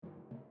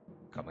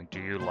Coming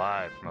to you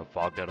live from a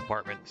fogged out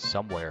apartment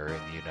somewhere in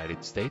the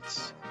United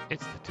States,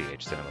 it's the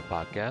TH Cinema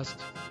Podcast.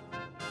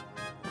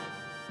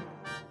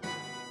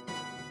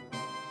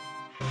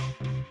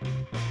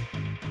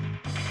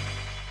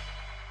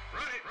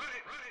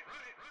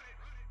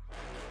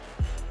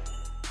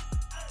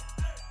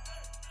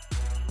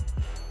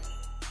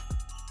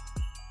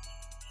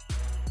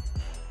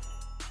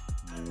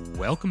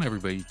 Welcome,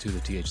 everybody, to the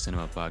TH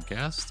Cinema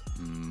Podcast.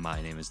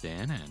 My name is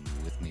Dan,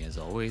 and with me, as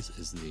always,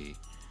 is the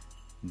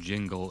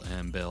jingle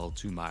and bell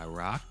to my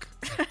rock.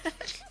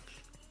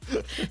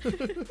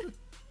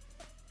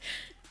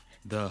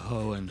 The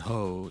ho and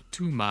ho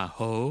to my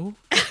ho.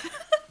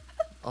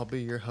 I'll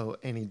be your hoe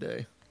any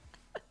day.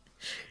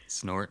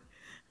 Snort.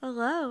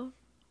 Hello.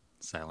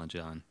 Silent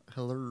John.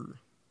 Hello.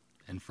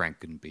 And Frank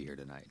couldn't be here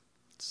tonight.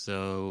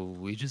 So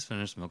we just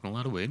finished smoking a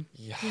lot of weed.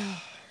 Yeah.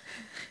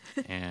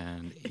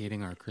 And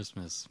eating our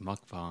Christmas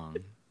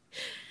mukbang.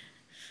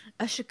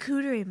 A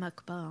charcuterie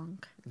mukbang.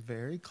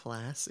 Very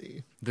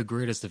classy. The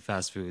greatest of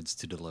fast foods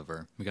to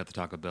deliver. We got the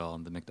Taco Bell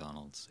and the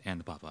McDonald's and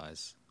the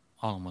Popeyes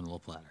all in one little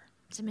platter.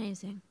 It's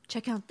amazing.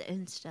 Check out the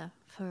Insta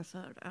for a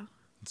photo.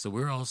 So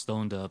we're all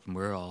stoned up and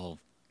we're all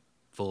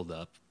fulled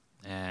up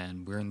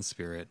and we're in the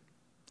spirit.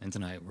 And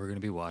tonight we're going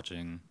to be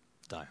watching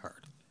Die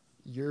Hard.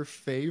 Your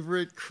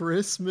favorite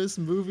Christmas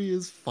movie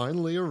has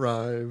finally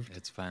arrived.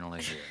 It's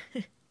finally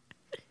here.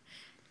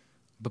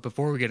 But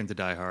before we get into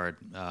Die Hard,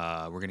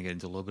 we're going to get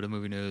into a little bit of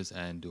movie news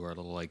and do our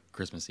little,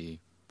 Christmassy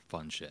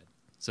fun shit.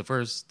 So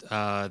first,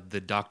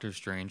 the Doctor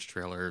Strange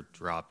trailer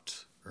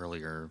dropped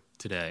earlier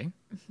today.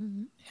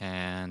 Mm-hmm.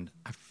 And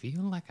I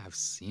feel like I've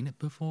seen it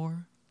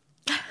before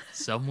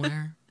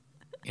somewhere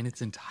in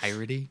its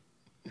entirety.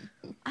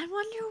 I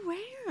wonder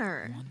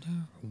where. I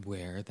wonder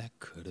where that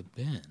could have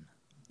been.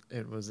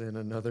 It was in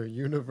another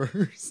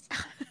universe.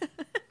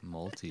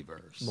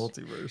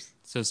 Multiverse.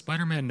 So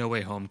Spider-Man No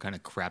Way Home kind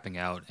of crapping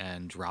out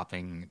and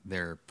dropping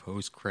their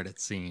post-credit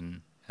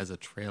scene as a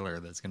trailer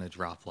that's going to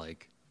drop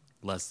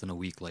less than a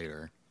week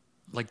later.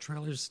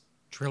 Trailers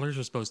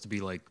are supposed to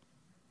be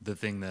the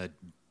thing that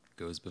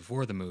goes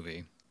before the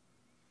movie,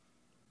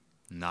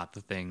 not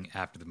the thing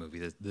after the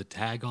movie. The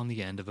tag on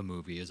the end of a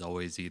movie is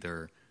always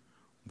either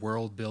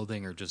world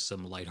building or just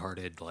some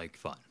lighthearted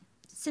fun.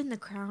 Send the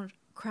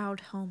crowd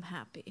home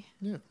happy.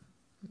 Yeah.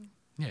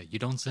 Yeah, you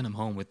don't send them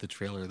home with the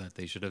trailer that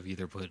they should have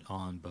either put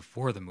on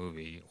before the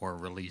movie or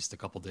released a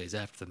couple days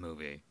after the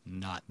movie,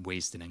 not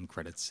waste an end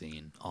credits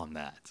scene on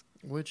that.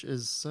 Which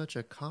is such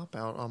a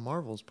cop-out on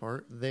Marvel's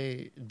part.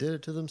 They did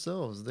it to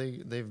themselves.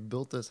 They've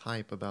built this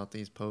hype about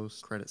these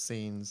post-credit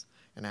scenes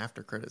and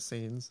after-credit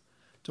scenes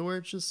to where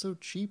it's just so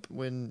cheap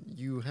when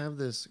you have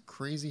this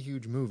crazy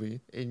huge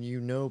movie and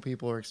you know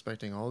people are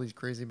expecting all these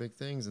crazy big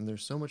things and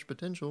there's so much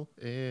potential,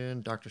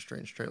 and Doctor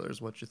Strange trailer is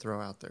what you throw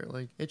out there.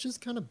 It's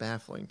just kind of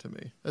baffling to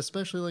me.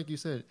 Especially like you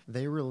said,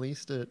 they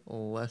released it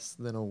less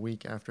than a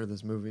week after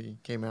this movie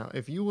came out.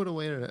 If you would have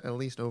waited at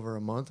least over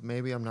a month,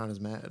 maybe I'm not as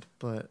mad.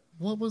 But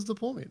what was the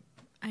point?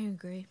 I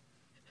agree.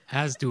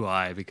 As do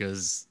I,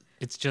 because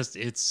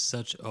it's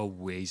such a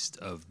waste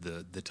of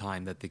the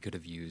time that they could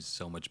have used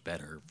so much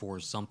better for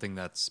something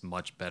that's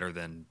much better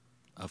than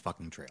a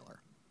fucking trailer.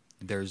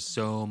 There's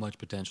so much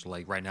potential.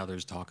 Right now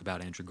there's talk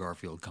about Andrew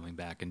Garfield coming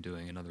back and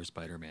doing another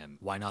Spider-Man.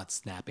 Why not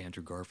snap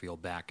Andrew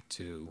Garfield back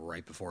to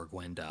right before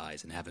Gwen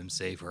dies and have him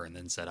save her and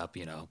then set up,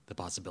 the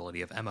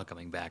possibility of Emma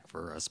coming back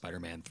for a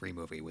Spider-Man 3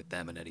 movie with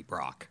them and Eddie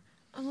Brock.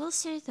 I will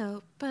say,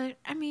 though, but,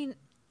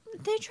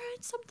 they tried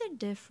something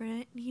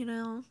different,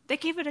 They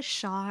gave it a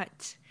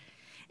shot.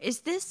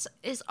 Is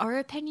our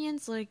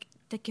opinions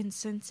the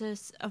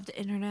consensus of the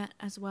internet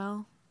as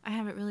well? I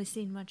haven't really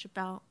seen much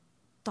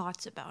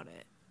thoughts about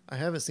it. I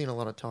haven't seen a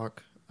lot of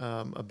talk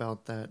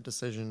about that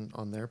decision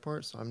on their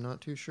part, so I'm not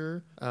too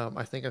sure.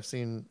 I think I've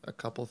seen a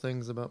couple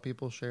things about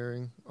people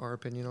sharing our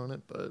opinion on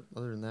it, but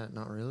other than that,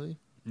 not really.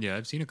 Yeah,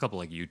 I've seen a couple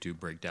YouTube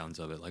breakdowns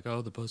of it,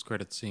 the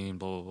post-credit scene,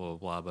 blah, blah, blah,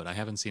 blah, but I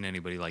haven't seen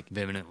anybody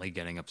vehemently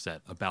getting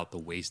upset about the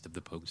waste of the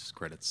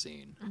post-credit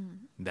scene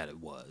that it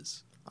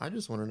was. I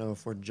just want to know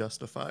if we're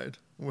justified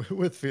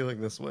with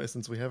feeling this way,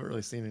 since we haven't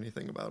really seen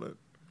anything about it.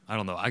 I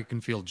don't know. I can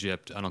feel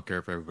gypped. I don't care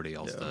if everybody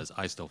else does.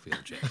 I still feel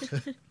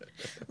gypped.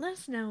 Let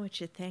us know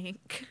what you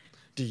think.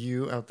 Do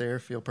you out there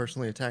feel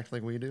personally attacked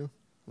like we do?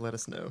 Let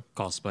us know.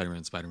 Call Spider-Man,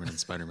 and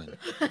Spider-Man.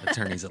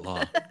 Attorneys at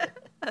law.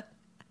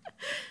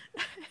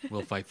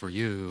 We'll fight for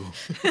you.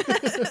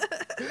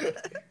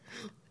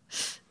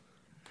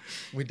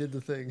 We did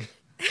the thing.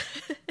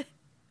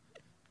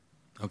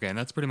 Okay, and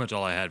that's pretty much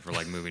all I had for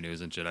movie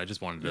news and shit. I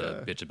just wanted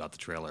to bitch about the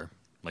trailer.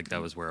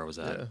 That was where I was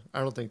at. Yeah, I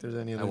don't think there's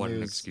any other I wanted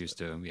news. an excuse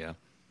to, yeah.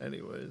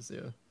 Anyways,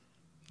 yeah.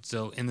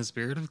 So, in the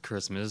spirit of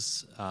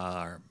Christmas,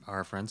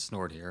 our friend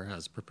Snort here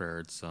has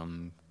prepared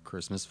some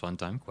Christmas fun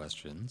time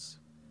questions,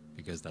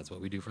 because that's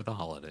what we do for the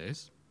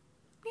holidays.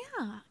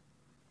 Yeah.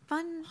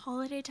 Fun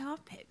holiday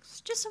topics.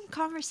 Just some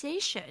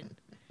conversation.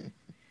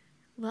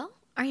 Well,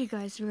 are you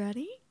guys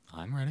ready?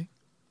 I'm ready.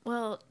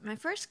 Well, my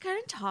first kind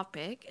of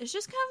topic is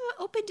just kind of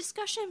an open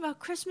discussion about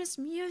Christmas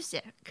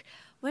music.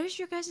 What is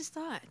your guys'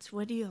 thoughts?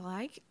 What do you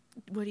like?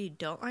 what do you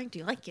don't like? Do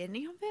you like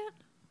any of it?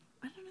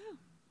 I don't know.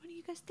 What do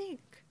you guys think?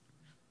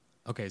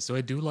 Okay, so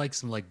I do like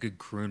some like good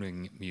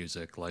crooning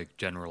music, like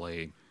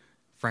generally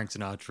Frank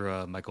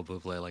Sinatra, Michael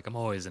Bublé. Like I'm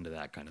always into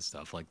that kind of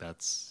stuff. Like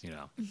that's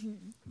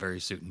very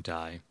suit and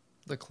tie.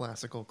 The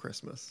classical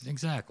Christmas.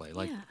 Exactly.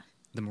 Like Yeah.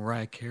 the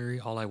Mariah Carey,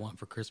 "All I Want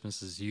for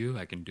Christmas Is You,"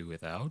 I can do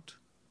without.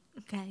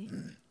 Okay.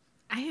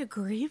 I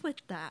agree with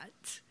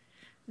that.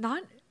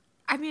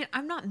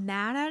 I'm not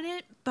mad at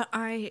it, but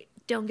I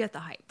don't get the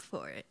hype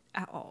for it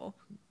at all.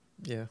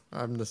 Yeah,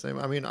 I'm the same.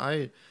 I mean,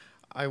 I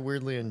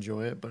weirdly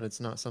enjoy it, but it's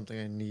not something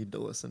I need to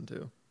listen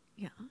to.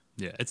 Yeah.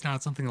 Yeah, it's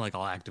not something like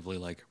I'll actively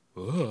like.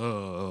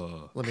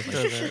 Whoa. Let me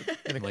throw that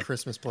in a Like-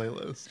 Christmas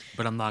playlist.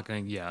 But I'm not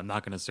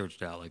gonna search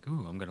it out like,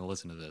 ooh, I'm gonna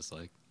listen to this.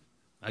 Like,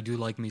 I do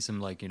like me some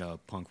like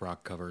punk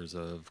rock covers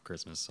of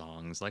Christmas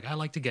songs. Like, I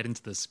like to get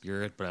into the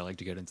spirit, but I like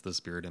to get into the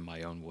spirit in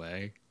my own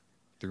way,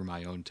 through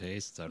my own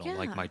tastes. I don't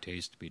like Yeah. my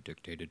taste to be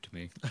dictated to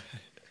me.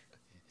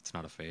 It's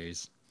not a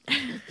phase.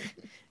 It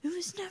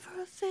was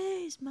never a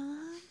phase,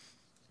 Mom.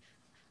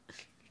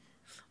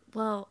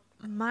 Well,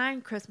 my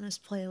Christmas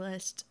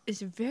playlist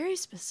is very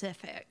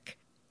specific,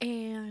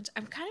 and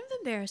I'm kind of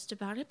embarrassed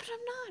about it, but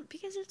I'm not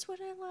because it's what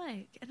I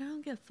like, and I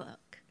don't give a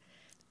fuck.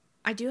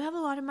 I do have a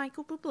lot of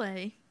Michael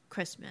Bublé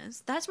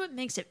Christmas. That's what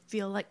makes it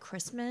feel like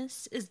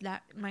Christmas, is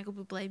that Michael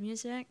Bublé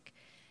music.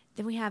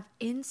 Then we have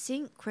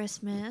NSYNC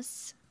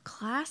Christmas,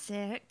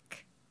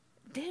 classic.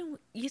 Then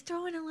you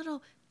throw in a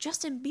little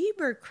Justin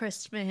Bieber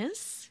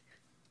Christmas,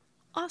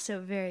 also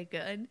very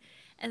good.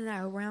 And then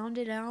I round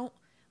it out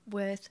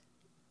with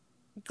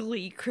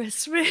Glee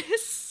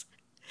Christmas,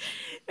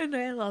 and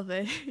I love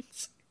it.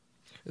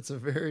 It's a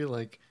very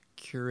like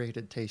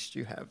curated taste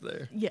you have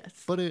there.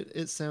 Yes, But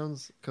it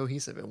sounds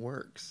cohesive. It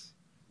works.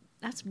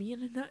 that's me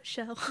in a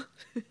nutshell.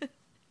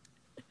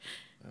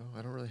 Oh,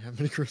 I don't really have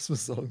many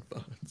Christmas song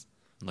thoughts.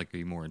 Like, are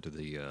you more into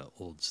the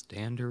old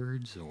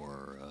standards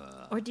or?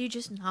 Or do you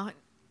just not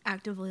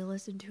actively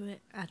listen to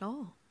it at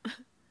all?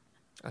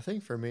 I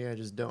think for me, I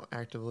just don't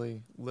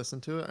actively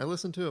listen to it. I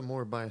listen to it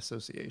more by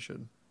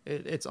association.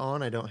 It's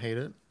on, I don't hate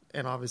it.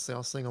 And obviously,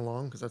 I'll sing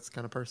along because that's the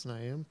kind of person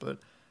I am. But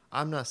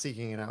I'm not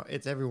seeking it out.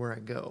 It's everywhere I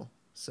go.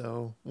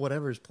 So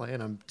whatever's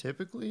playing, I'm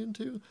typically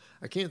into.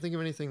 I can't think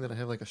of anything that I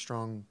have like a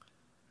strong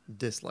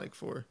dislike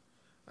for.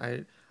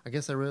 I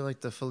guess I really like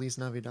the Feliz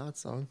Navidad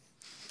song.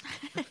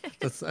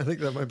 I think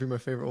that might be my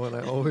favorite one.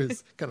 I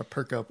always kind of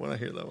perk up when I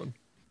hear that one.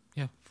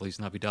 Yeah, Feliz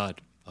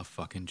Navidad, a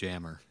fucking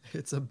jammer,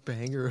 It's a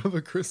banger of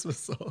a Christmas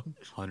song.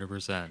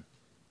 100%.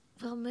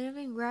 Well,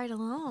 moving right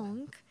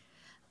along,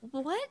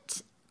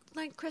 what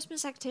like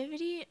Christmas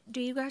activity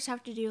do you guys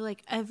have to do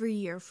like every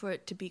year for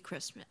it to be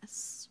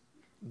Christmas?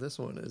 This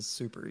one is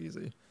super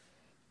easy.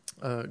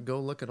 Go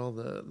look at all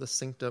the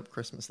synced up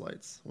Christmas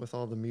lights with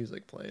all the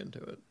music playing to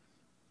it.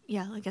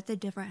 Yeah, like at the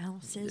different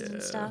houses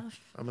and stuff.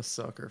 I'm a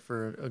sucker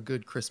for a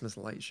good Christmas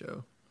light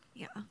show.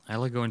 Yeah. I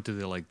like going to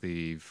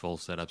the full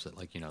setups at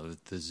like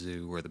the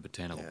zoo or the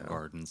botanical Yeah.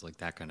 gardens, like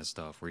that kind of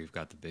stuff where you've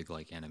got the big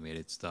like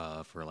animated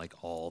stuff or like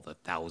all the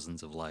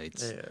thousands of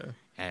lights Yeah.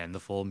 and the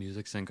full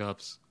music sync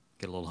ups.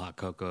 Get a little hot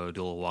cocoa,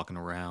 do a little walking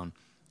around,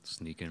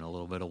 sneak in a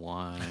little bit of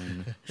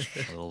wine,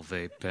 a little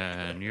vape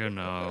pen,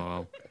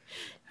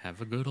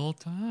 have a good old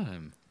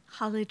time.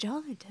 Holly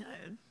Jolly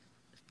time.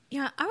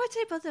 Yeah, I would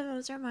say both of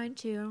those are mine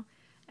too.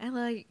 And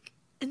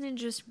then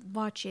just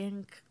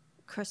watching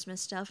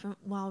Christmas stuff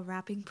while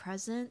wrapping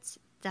presents.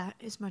 That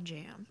is my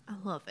jam. I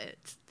love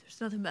it. There's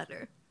nothing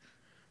better.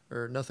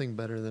 Or nothing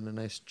better than a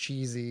nice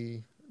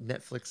cheesy,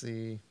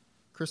 Netflixy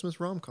Christmas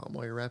rom-com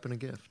while you're wrapping a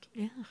gift.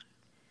 Yeah.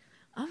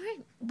 All right.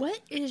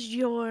 What is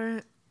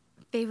your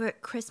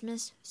favorite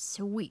Christmas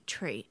sweet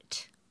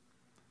treat?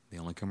 They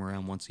only come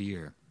around once a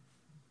year.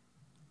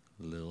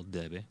 Little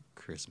Debbie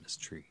Christmas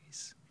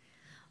trees.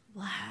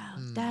 Wow,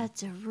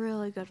 that's a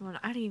really good one.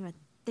 I didn't even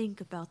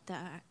think about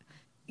that.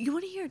 You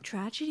want to hear a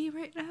tragedy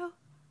right now?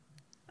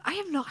 I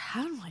have not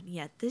had one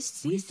yet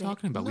this What are you season.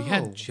 talking about? We No.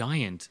 had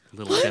giant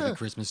Little Debbie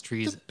Christmas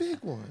trees. The big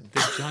one.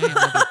 The giant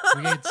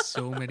we had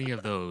so many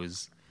of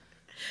those.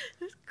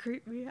 This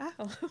creeped me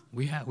out.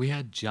 We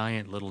had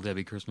giant Little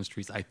Debbie Christmas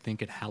trees. I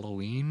think at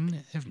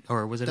Halloween,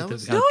 or was it That at the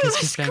was- uh, No, it Kiss was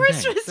Kiss Bang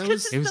Christmas. Bang? That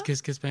was- It was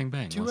Kiss Kiss Bang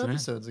Bang, 2 wasn't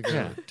episodes it? ago.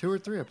 Yeah, 2 or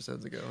 3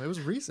 episodes ago. It was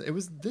recent. It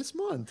was this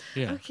month.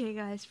 yeah. Okay,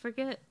 guys,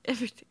 forget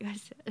everything I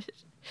said.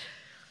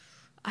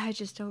 I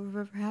just don't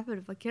remember having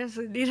them. I guess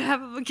I need to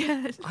have them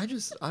again.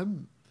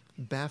 I'm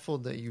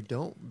baffled that you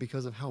don't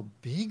because of how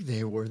big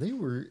they were. They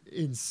were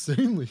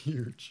insanely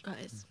huge.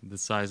 Guys, The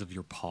size of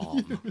your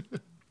palm.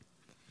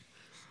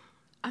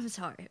 I'm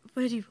sorry.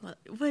 What do you want?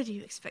 What do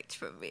you expect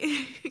from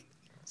me?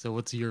 So,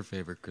 what's your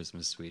favorite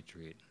Christmas sweet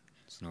treat?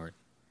 Snort.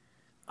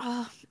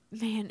 Oh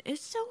man,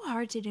 it's so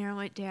hard to narrow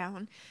it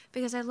down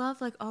because I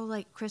love like all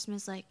like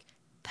Christmas like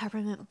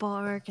peppermint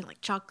bark and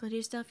like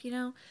chocolatey stuff, you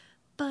know.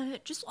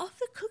 But just off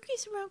the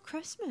cookies around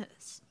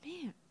Christmas,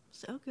 man,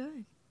 so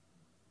good.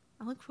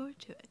 I look forward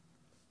to it.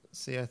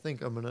 See, I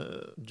think I'm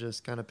gonna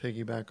just kind of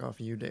piggyback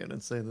off you, Dan,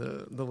 and say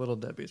the Little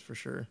Debbie's for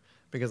sure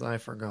because I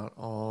forgot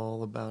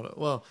all about it.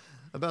 Well,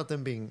 about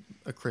them being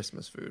a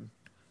Christmas food.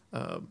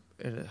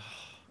 And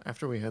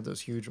after we had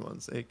those huge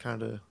ones, I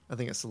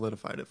think it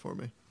solidified it for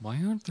me. Why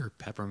aren't there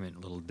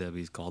peppermint little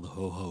Debbies called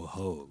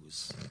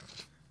ho-ho-hos?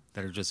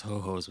 That are just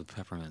ho-hos with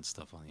peppermint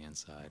stuff on the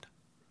inside.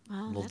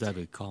 Wow, Little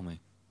Debbie, call me.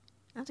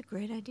 that's a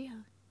great idea.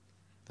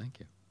 Thank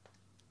you.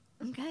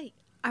 Okay.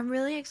 I'm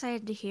really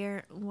excited to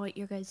hear what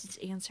your guys'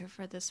 answer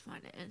for this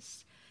one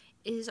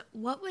is.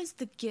 What was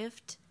the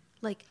gift,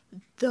 like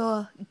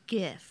the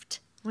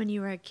gift, when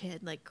you were a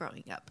kid, like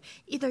growing up?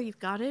 Either you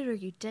got it or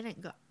you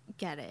didn't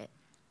get it,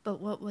 but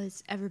what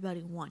was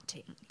everybody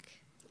wanting?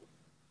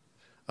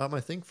 I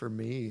think for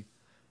me,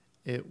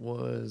 it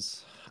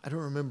was, I don't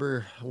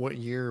remember what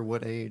year or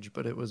what age,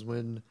 but it was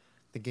when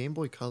the Game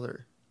Boy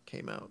Color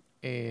came out.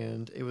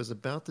 And it was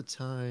about the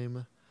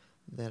time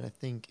that I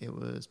think it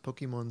was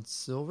Pokemon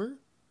Silver.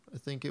 I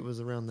think it was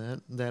around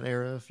that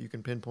era, if you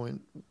can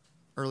pinpoint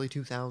early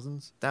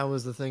 2000s. That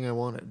was the thing I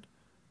wanted.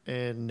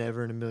 And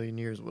never in a million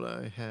years would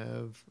I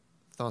have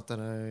thought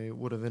that I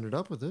would have ended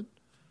up with it.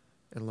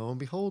 And lo and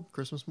behold,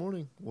 Christmas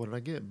morning, what did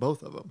I get?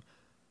 Both of them.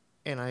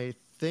 And I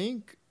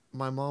think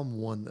my mom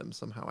won them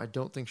somehow. I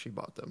don't think she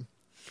bought them.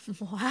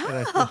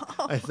 Wow.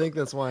 And I think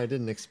that's why I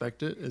didn't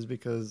expect it, is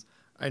because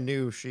I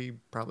knew she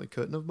probably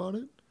couldn't have bought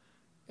it.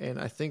 And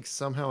I think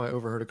somehow I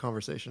overheard a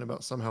conversation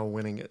about somehow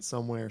winning it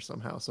somewhere,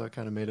 somehow. So it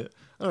kind of made it,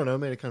 I don't know,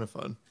 made it kind of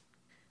fun.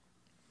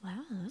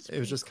 Wow, that's It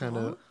was just kind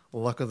of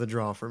luck of the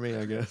draw for me,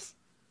 I guess.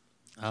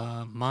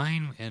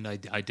 Mine, and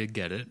I did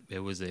get it. It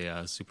was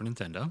a Super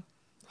Nintendo,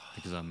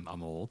 because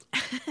I'm old.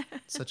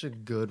 Such a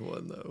good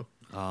one, though.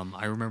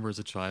 I remember as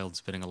a child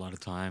spending a lot of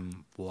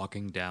time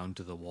walking down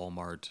to the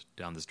Walmart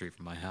down the street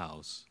from my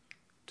house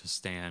to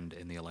stand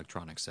in the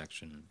electronics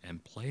section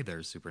and play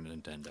their Super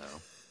Nintendo.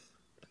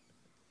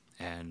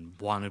 And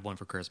wanted one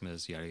for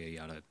Christmas, yada, yada,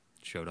 yada.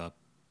 Showed up.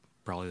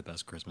 Probably the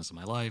best Christmas of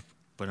my life.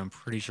 But I'm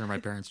pretty sure my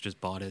parents just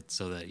bought it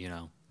so that,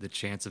 the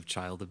chance of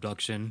child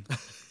abduction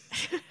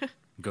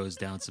goes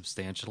down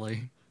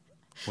substantially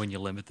when you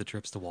limit the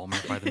trips to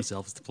Walmart by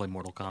themselves to play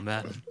Mortal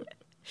Kombat.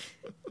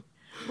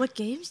 What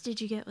games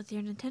did you get with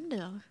your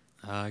Nintendo?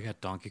 I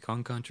got Donkey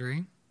Kong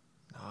Country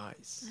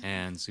Nice.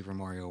 and Super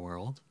Mario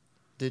World.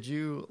 Did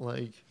you,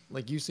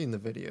 like you seen the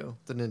video,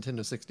 the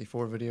Nintendo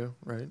 64 video,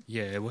 right?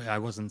 Yeah, I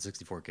wasn't a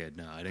 64 kid.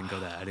 No, I didn't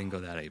go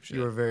that ape shit.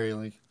 You were very,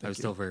 I was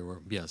still very,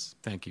 yes,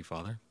 thank you,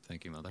 Father.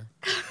 Thank you, Mother.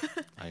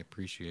 I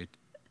appreciate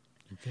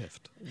your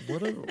gift.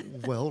 What a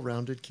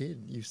well-rounded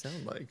kid you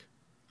sound like.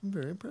 I'm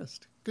very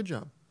impressed. Good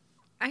job.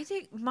 I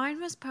think mine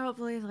was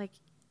probably like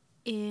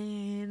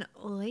in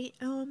late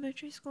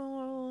elementary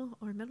school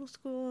or middle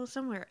school,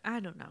 somewhere. I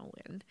don't know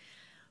when.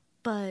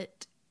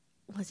 But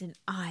was an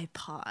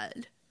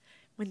iPod.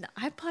 When the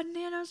iPod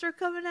Nanos were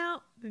coming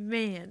out,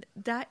 man,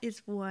 that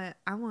is what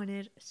I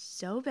wanted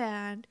so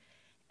bad.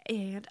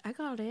 And I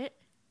got it.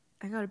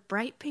 I got a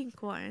bright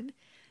pink one.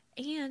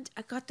 And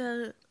I got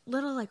the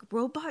little like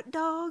robot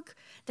dog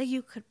that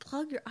you could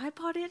plug your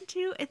iPod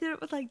into, and then it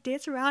would like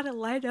dance around and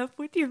light up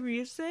with your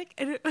music,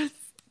 and it was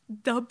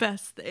the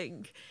best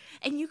thing.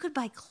 And you could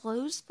buy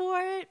clothes for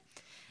it.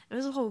 It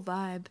was a whole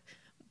vibe.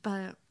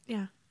 But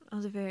yeah, I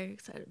was very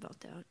excited about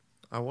that.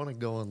 I want to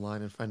go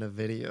online and find a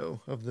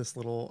video of this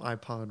little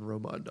iPod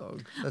robot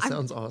dog. That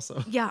sounds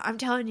awesome. Yeah, I'm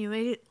telling you,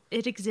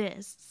 it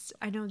exists.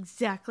 I know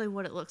exactly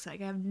what it looks like.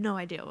 I have no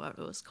idea what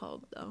it was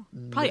called, though.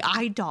 Probably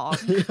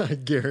iDog. I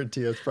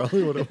guarantee that's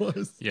probably what it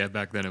was. Yeah,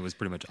 back then it was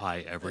pretty much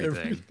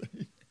everything.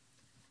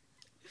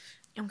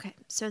 Okay,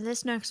 so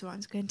this next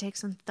one's going to take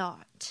some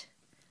thought.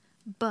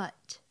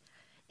 But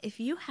if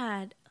you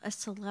had a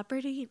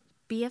celebrity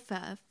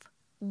BFF,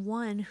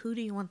 one, who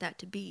do you want that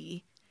to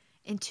be?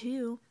 And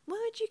two, what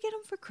would you get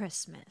them for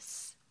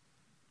Christmas?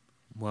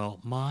 Well,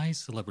 my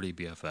celebrity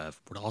BFF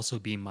would also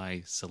be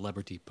my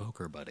celebrity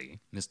poker buddy,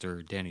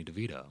 Mr. Danny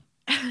DeVito.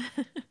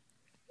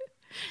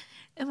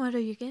 And what are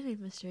you getting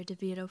Mr.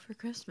 DeVito for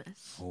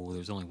Christmas? Oh,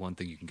 there's only one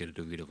thing you can get a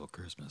DeVito for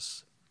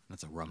Christmas.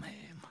 That's a rum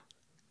ham.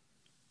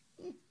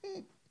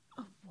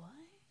 A what?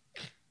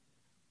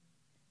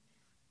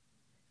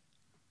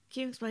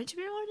 Can you explain to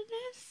me what it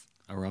is?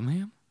 A rum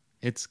ham?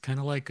 It's kind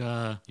of like,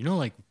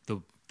 like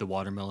the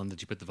watermelon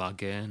that you put the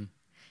vodka in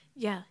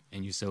Yeah,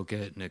 and you soak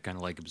it and it kind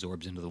of like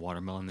absorbs into the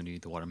watermelon. Then you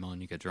eat the watermelon,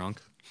 you get drunk.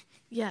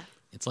 yeah.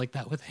 It's like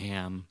that with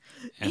ham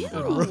and Ew.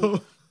 rum. Bro,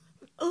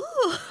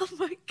 Oh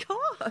my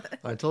god.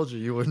 I told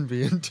you wouldn't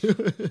be into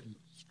it.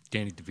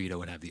 Danny DeVito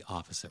would have the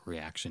opposite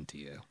reaction to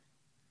you.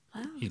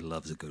 Wow. He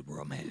loves a good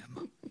rum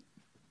ham.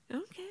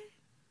 Okay.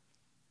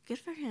 Good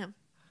for him.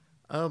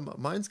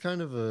 Mine's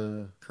kind of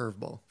a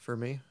curveball for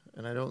me,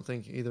 and I don't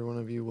think either one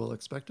of you will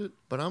expect it,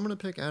 but I'm going to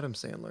pick Adam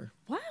Sandler.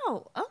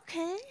 Wow.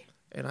 Okay.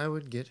 And I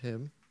would get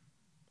him,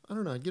 I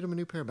don't know, I'd get him a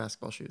new pair of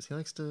basketball shoes. He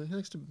likes to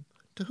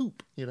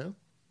hoop,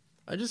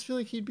 I just feel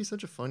like he'd be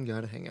such a fun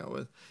guy to hang out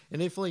with.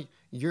 And if like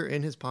you're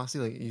in his posse,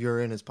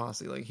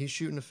 like he's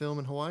shooting a film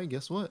in Hawaii,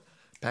 guess what?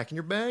 Packing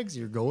your bags,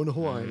 you're going to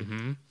Hawaii.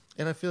 Mm-hmm.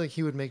 And I feel like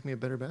he would make me a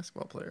better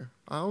basketball player.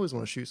 I always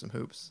want to shoot some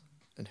hoops.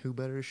 And who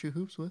better to shoot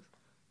hoops with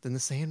than the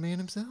Sandman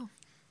himself?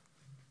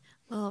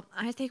 Well,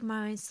 I think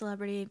my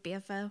celebrity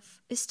BFF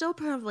is still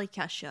probably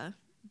Kesha.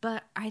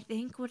 But I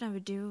think what I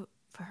would do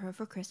for her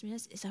for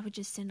Christmas is I would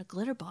just send a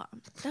glitter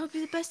bomb. That would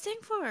be the best thing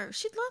for her.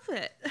 She'd love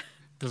it.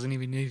 Doesn't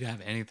even need to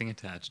have anything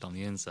attached on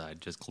the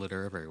inside. Just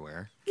glitter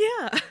everywhere.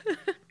 Yeah.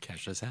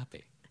 Kesha's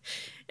happy.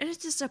 And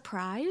it's a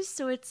surprise,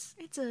 so it's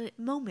a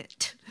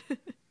moment.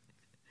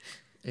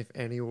 If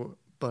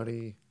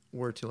anybody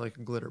were to like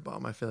a glitter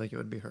bomb, I feel like it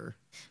would be her.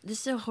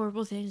 This is a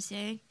horrible thing to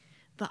say,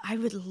 but I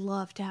would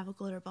love to have a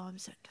glitter bomb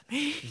sent to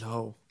me.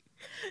 No.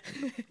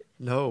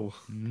 No.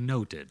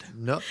 Noted.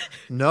 No.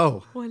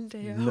 No. One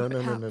day I No, hope no,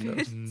 it no, no, no.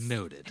 happens.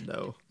 Noted.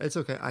 No. It's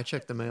okay. I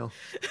checked the mail.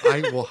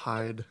 I will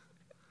hide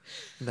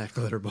that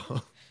glitter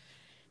bomb.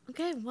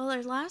 Okay, well,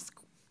 our last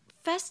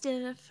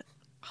festive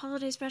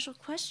holiday special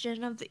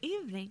question of the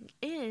evening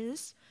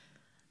is,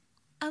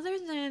 other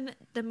than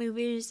the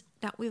movies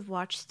that we've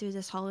watched through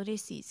this holiday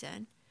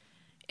season,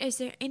 is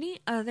there any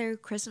other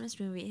Christmas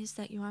movies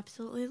that you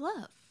absolutely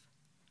love?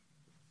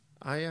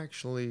 I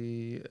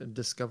actually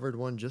discovered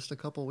one just a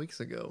couple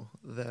weeks ago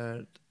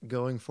that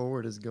going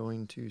forward is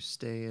going to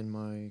stay in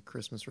my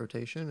Christmas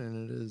rotation,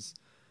 and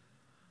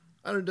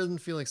it doesn't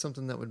feel like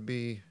something that would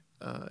be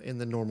in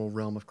the normal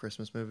realm of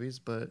Christmas movies,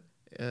 but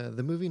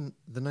the movie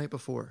The Night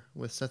Before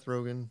with Seth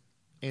Rogen,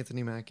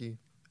 Anthony Mackie,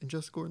 and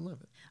Joseph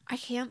Gordon-Levitt. I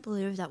can't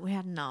believe that we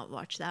had not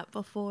watched that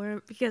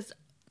before, because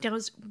that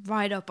was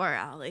right up our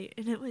alley,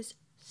 and it was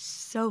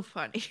so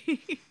funny.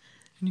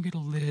 And you get a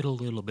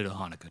little bit of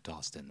Hanukkah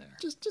tossed in there.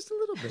 Just a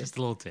little bit. Just a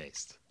little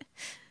taste.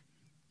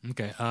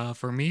 Okay,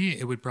 for me,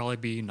 it would probably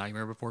be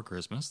Nightmare Before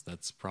Christmas.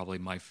 That's probably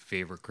my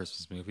favorite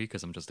Christmas movie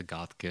because I'm just a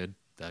goth kid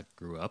that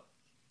grew up,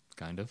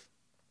 kind of,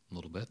 a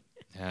little bit.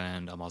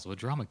 And I'm also a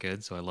drama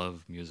kid, so I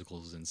love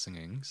musicals and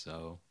singing,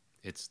 so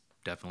it's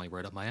definitely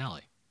right up my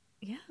alley.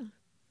 Yeah.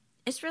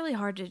 It's really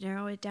hard to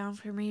narrow it down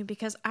for me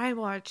because I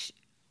watch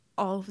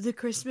all of the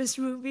Christmas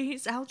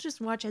movies. I'll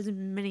just watch as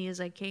many as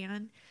I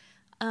can.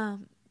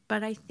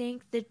 But I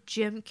think the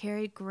Jim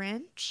Carrey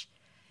Grinch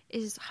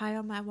is high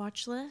on my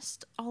watch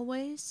list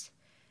always.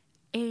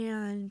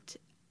 And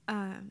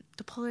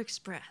the Polar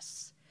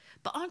Express.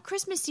 But on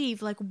Christmas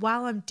Eve, like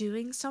while I'm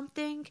doing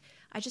something,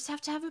 I just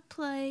have to have it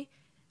play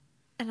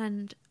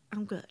and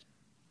I'm good.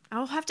 I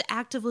don't have to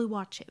actively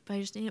watch it, but I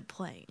just need it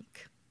playing.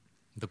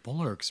 The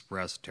Polar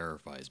Express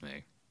terrifies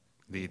me.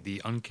 The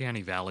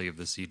uncanny valley of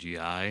the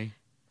CGI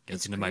gets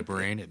It's into my creepy.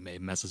 brain.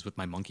 It messes with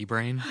my monkey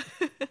brain.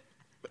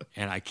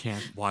 And I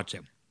can't watch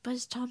it. But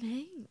it's Tom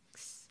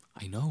Hanks.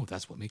 I know,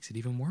 that's what makes it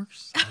even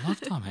worse. I love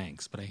Tom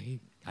Hanks, but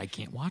I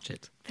can't watch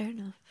it. Fair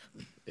enough.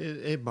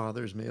 It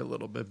bothers me a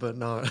little bit, but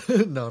not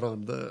not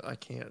on the I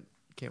can't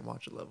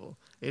watch it level.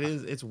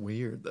 It's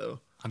weird though.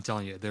 I'm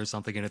telling you, there's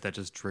something in it that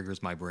just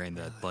triggers my brain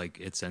that like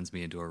it sends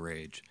me into a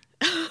rage.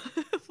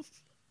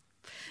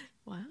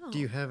 Wow. Do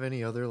you have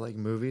any other like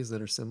movies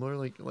that are similar,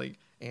 like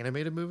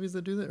animated movies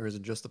that do that, or is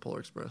it just the Polar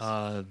Express?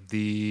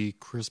 The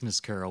Christmas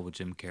Carol with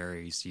Jim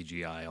Carrey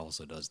CGI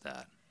also does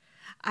that.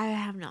 I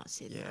have not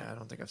seen Yeah, that. I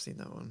don't think I've seen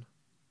that one,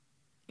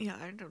 Yeah,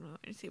 I don't know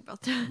anything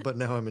about that. but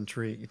now I'm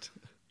intrigued.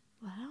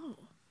 Wow.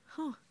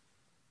 Huh.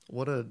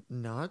 What a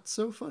not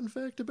so fun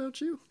fact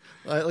about you.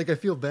 I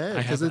feel bad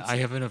because I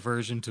have an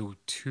aversion to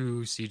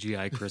two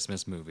CGI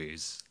Christmas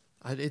movies.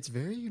 it's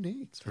very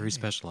unique. It's very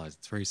specialized.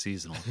 It's very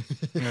seasonal.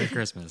 Merry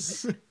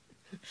Christmas.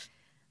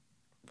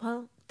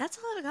 Well, that's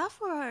all I got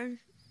for our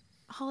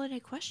holiday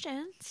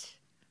questions.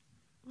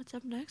 What's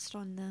up next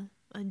on the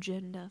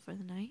agenda for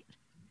the night?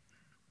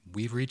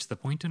 We've reached the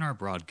point in our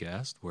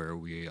broadcast where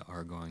we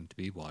are going to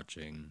be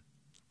watching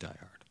Die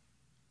Hard.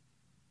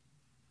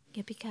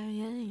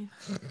 Yippee-ki-yay.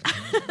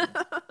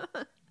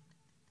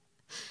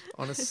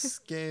 On a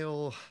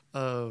scale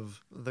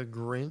of the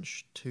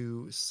Grinch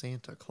to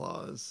Santa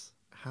Claus,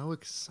 how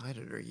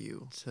excited are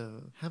you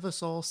to have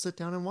us all sit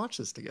down and watch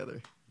this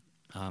together?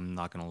 I'm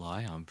not going to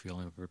lie, I'm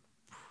feeling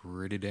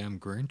pretty damn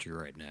grinchy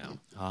right now.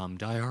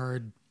 Die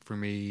Hard, for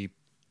me,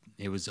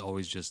 it was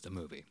always just a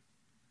movie.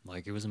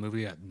 Like, it was a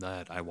movie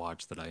that I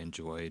watched that I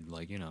enjoyed.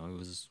 Like, you know, it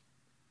was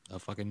a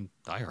fucking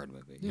Die Hard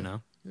movie, you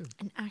know?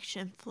 An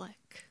action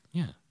flick.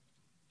 Yeah.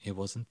 It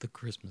wasn't the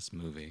Christmas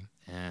movie.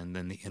 And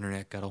then the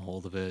internet got a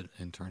hold of it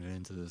and turned it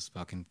into this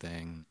fucking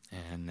thing.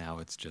 And now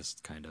it's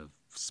just kind of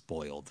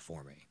spoiled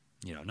for me.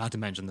 You know, not to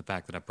mention the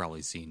fact that I've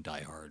probably seen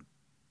Die Hard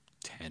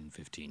 10,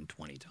 15,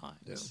 20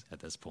 times at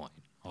this point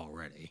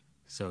already.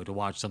 So to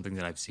watch something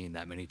that I've seen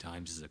that many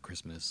times is a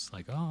Christmas,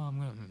 like, oh, I'm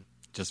going to,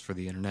 just for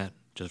the internet,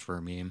 just for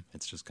a meme,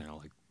 it's just kind of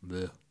like,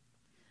 bleh.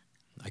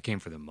 I came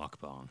for the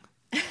mukbang.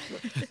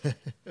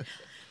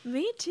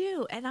 Me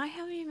too, and I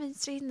haven't even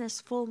seen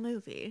this full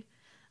movie.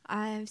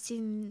 I've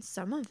seen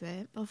some of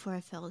it before I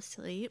fell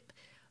asleep,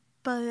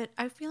 but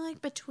I feel like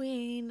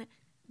between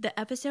the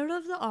episode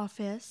of The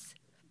Office,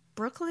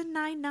 Brooklyn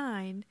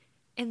Nine-Nine,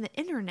 and the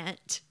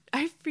internet,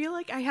 I feel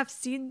like I have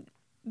seen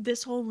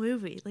this whole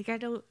movie. Like I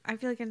feel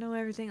like I know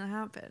everything that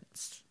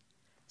happens.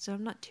 So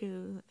I'm not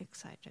too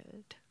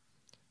excited.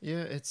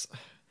 Yeah, it's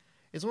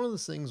one of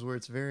those things where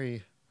it's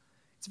very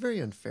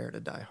unfair to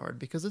Die Hard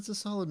because it's a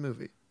solid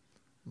movie.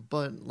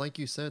 But like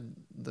you said,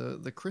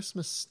 the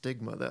Christmas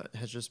stigma that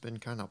has just been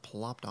kind of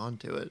plopped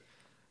onto it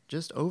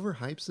just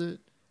overhypes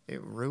it.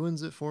 It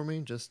ruins it for me,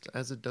 just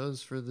as it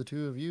does for the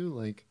two of you.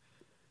 Like,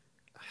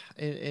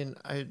 and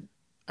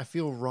I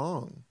feel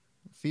wrong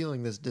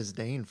feeling this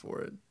disdain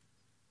for it,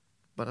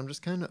 but I'm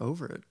just kind of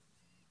over it.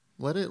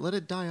 Let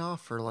it die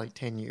off for like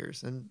 10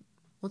 years and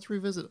let's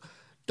revisit.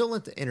 Don't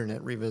let the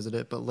internet revisit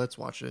it, but let's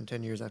watch it in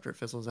 10 years after it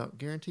fizzles out.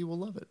 Guarantee we'll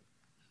love it.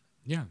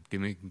 Yeah, give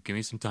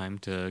me some time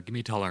to give me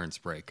a tolerance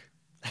break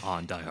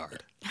on Die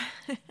Hard.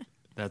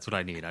 That's what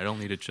I need. I don't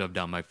need it shoved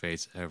down my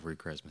face every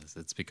Christmas.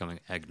 It's becoming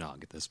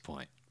eggnog at this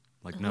point.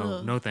 Like,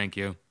 no, thank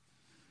you.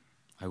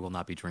 I will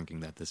not be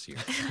drinking that this year.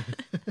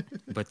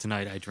 But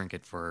tonight I drink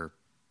it for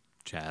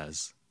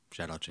Chaz.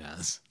 Shout out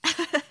Chaz.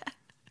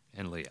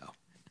 And Leo.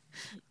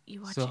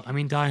 You watch So, it. I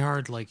mean, Die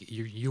Hard, like,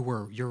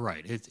 you're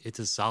right. It's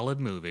a solid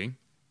movie.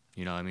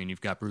 You know, I mean,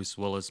 you've got Bruce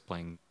Willis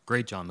playing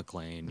great John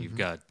McClane. You've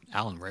got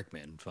Alan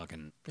Rickman,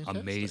 fucking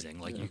Fantastic, amazing.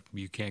 Like, yeah.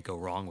 you can't go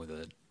wrong with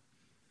it.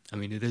 I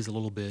mean, it is a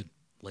little bit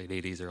late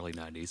 80s, early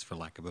 90s, for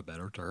lack of a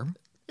better term.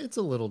 It's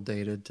a little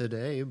dated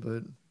today,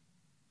 but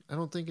I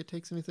don't think it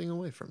takes anything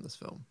away from this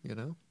film, you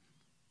know?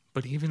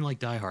 But even like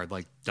Die Hard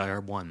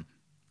 1,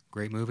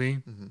 great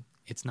movie.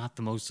 It's not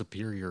the most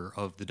superior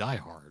of the Die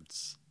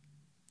Hards.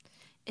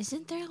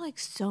 Isn't there like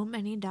so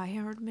many Die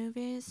Hard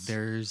movies?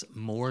 There's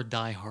more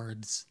Die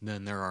Hards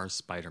than there are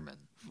Spider-Man.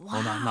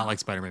 Well, not like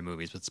Spider-Man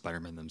movies, but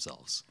Spider-Man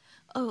themselves.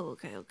 Oh,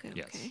 okay.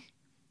 Yes. Okay.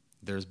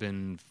 There's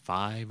been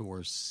 5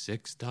 or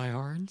 6 Die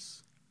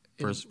Hards.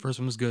 First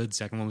one was good.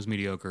 Second one was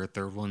mediocre.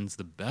 Third one's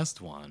the best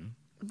one.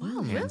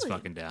 Wow, Hands really?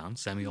 fucking down.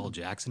 Samuel L.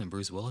 Jackson and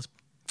Bruce Willis,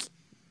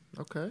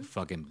 Okay.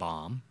 fucking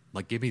bomb.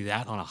 Like, give me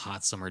that on a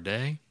hot summer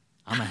day.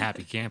 I'm a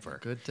happy camper.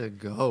 Good to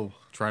go.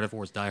 Try to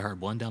force Die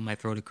Hard 1 down my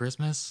throat at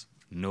Christmas?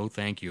 No,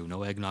 thank you.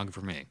 No eggnog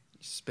for me.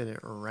 Spit it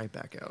right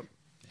back out.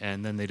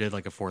 And then they did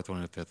like a 4th one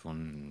and a 5th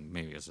one,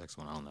 maybe a 6th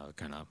one. I don't know. It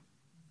kind of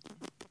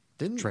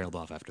Didn't trailed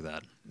off after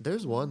that.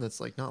 There's one that's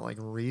like not like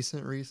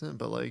recent,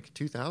 but like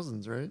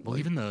 2000s, right? Well, Like,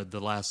 even the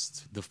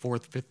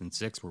 4th, 5th, and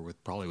 6th were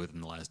probably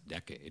within the last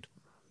decade.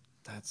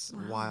 that's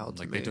wild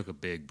to Like, me. they took a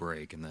big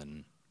break, and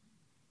then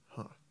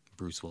Huh.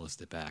 Bruce Willis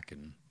did back,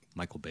 and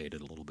Michael Bay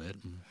did a little bit.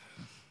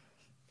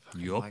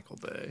 Fucking Yup. Michael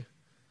Bay.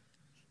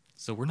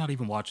 So we're not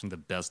even watching the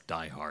best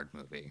Die Hard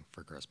movie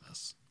for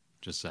Christmas.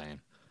 Just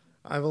saying.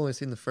 I've only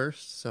seen the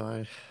first,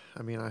 so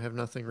I mean, I have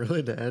nothing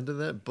really to add to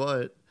that,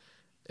 but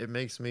it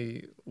makes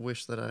me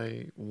wish that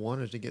I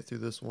wanted to get through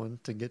this one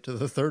to get to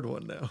the third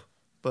one now.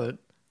 But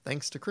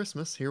thanks to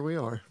Christmas, here we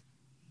are.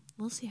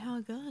 We'll see how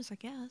it goes, I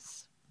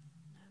guess.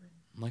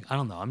 Like, I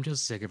don't know. I'm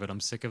just sick of it. I'm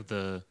sick of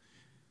the,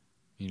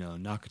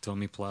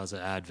 Nakatomi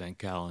Plaza advent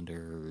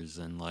calendars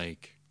and,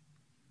 like,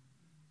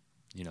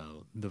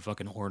 the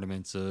fucking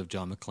ornaments of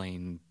John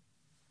McClane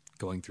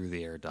going through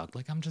the air duct.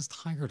 Like, I'm just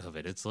tired of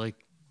it. It's like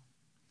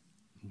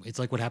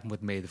what happened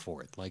with May the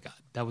 4th. Like,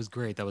 that was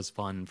great. That was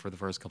fun for the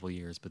first couple of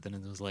years. But then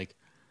it was like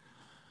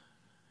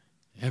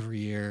every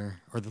year,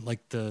 or the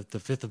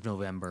 5th of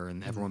November,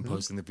 and everyone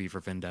posting the V for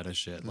Vendetta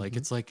shit. Like,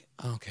 it's like,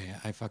 okay,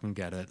 I fucking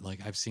get it. Like,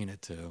 I've seen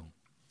it too.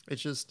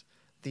 It's just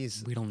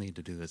these, We don't need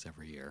to do this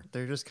every year.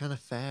 they're just kind of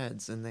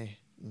fads and they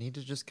need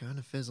to just kind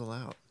of fizzle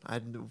out.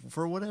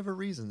 For whatever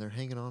reason, they're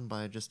hanging on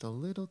by just a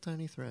little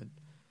tiny thread.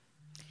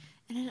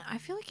 And then I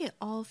feel like it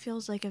all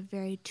feels like a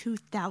very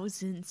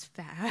 2000s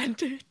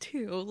fad,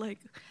 too. Like,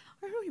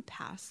 aren't we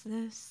past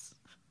this?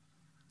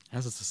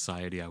 As a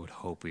society, I would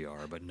hope we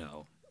are, but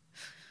no.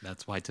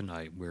 That's why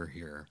tonight we're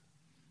here,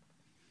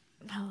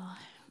 Oh,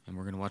 and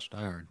we're going to watch Die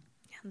Hard.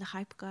 the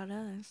hype got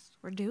us.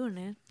 We're doing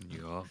it.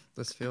 Yeah.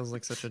 This feels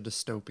like such a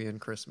dystopian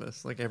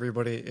Christmas. Like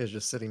everybody is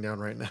just sitting down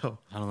right now.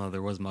 I don't know.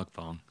 There was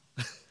mukbang.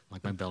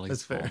 Like, my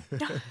belly's That's full.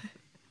 fair.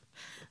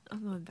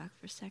 I'm going back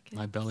for a second.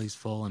 My belly's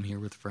full. I'm here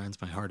with friends.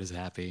 My heart is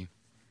happy.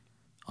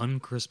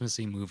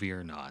 Unchristmassy movie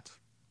or not,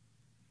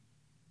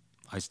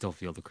 I still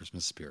feel the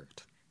Christmas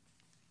spirit.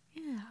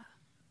 Yeah.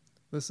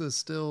 This is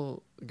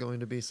still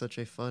going to be such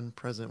a fun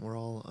present we're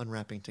all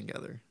unwrapping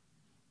together.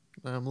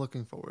 And I'm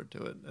looking forward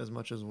to it as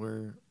much as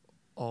we're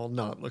all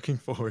not looking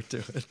forward to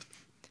it.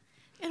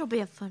 It'll be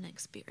a fun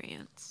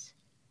experience.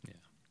 Yeah.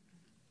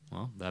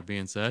 Well, that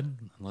being said,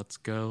 let's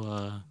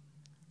go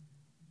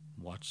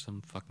watch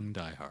some fucking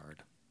Die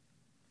Hard.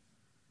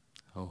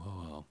 Ho, ho,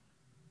 ho.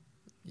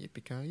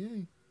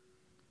 Yippee-ki-yay.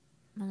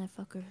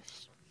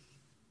 Motherfuckers.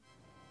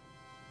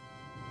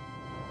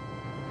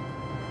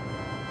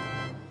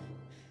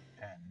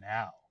 And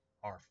now,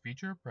 our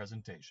feature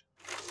presentation.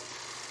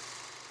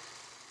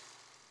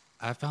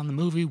 I found the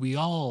movie. We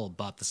all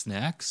bought the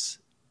snacks,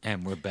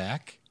 and we're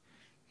back.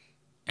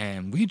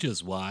 And we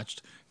just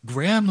watched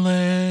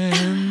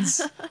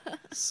Gremlins.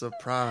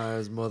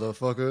 Surprise,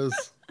 motherfuckers.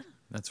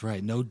 That's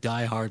right. No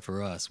Die Hard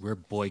for us. We're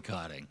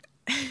boycotting.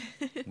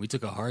 We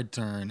took a hard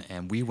turn,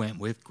 and we went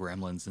with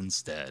Gremlins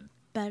instead.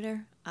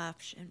 Better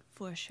option,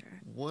 for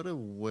sure. What a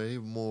way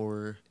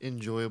more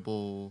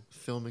enjoyable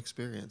film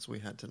experience we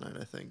had tonight,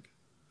 I think.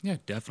 Yeah,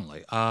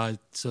 definitely.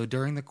 So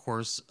during the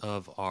course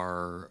of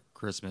our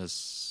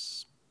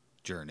Christmas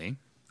journey,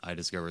 I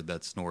discovered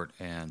that Snort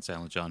and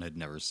Silent John had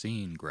never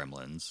seen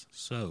Gremlins.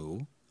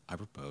 So I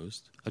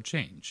proposed a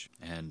change.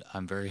 And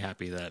I'm very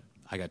happy that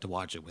I got to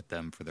watch it with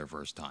them for their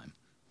first time.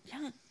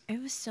 Yeah,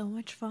 it was so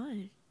much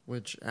fun.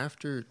 Which,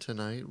 after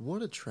tonight,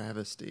 what a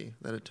travesty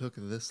that it took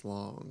this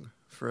long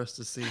for us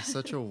to see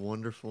such a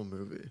wonderful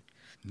movie.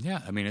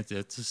 Yeah, I mean, it's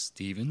a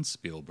Steven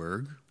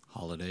Spielberg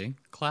holiday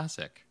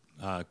classic.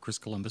 Chris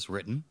Columbus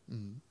written,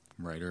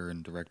 writer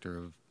and director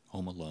of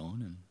Home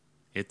Alone, and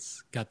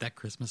it's got that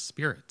Christmas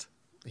spirit.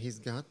 He's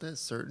got that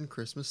certain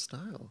Christmas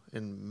style,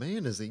 and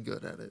man, is he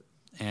good at it.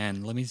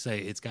 And let me say,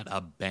 it's got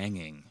a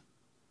banging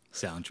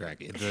soundtrack.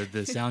 The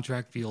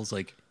soundtrack feels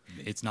like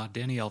it's not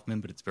Danny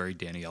Elfman, but it's very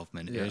Danny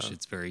Elfman-ish. Yeah.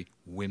 It's very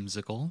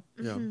whimsical,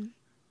 Yeah.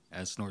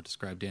 as Snort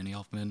described Danny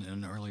Elfman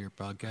in an earlier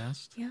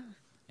podcast. Yeah.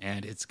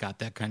 And it's got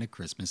that kind of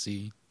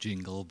Christmassy,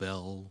 jingle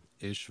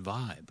bell-ish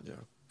vibe Yeah.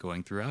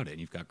 going throughout it.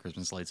 You've got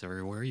Christmas lights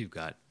everywhere. You've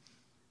got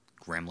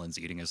gremlins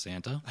eating a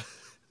Santa.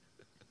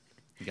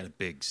 You got a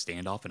big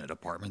standoff in a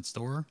department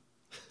store.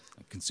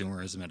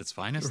 Consumerism at its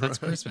finest. That's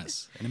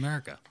Christmas in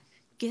America.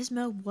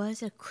 Gizmo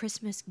was a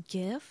Christmas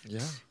gift.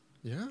 Yeah.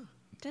 Yeah.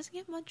 Doesn't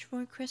get much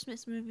more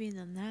Christmas movie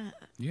than that.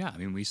 Yeah, I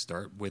mean, we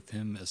start with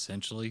him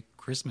essentially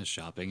Christmas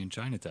shopping in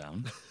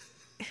Chinatown.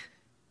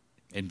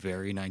 In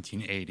very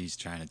 1980s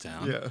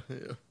Chinatown. Yeah.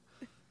 Yeah.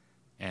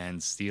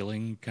 And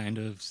stealing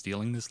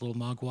this little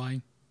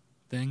Mogwai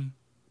thing.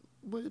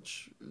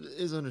 Which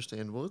is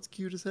understandable. It's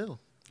cute as hell.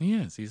 He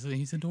is.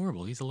 He's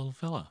adorable. He's a little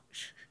fella.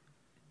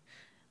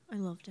 I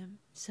loved him.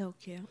 So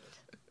cute.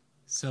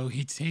 So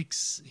he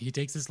takes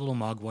this little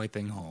Mogwai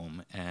thing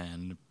home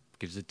and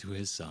gives it to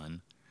his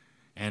son.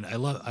 And I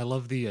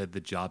love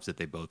the jobs that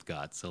they both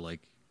got. So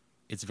like,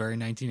 it's very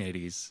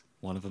 1980s.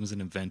 One of them's an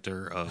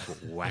inventor of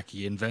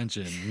wacky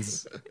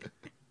inventions,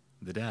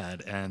 the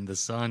dad, and the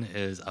son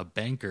is a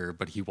banker,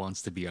 but he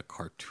wants to be a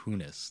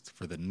cartoonist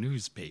for the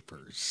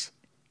newspapers.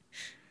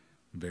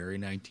 Very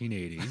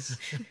 1980s.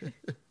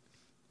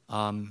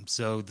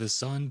 So the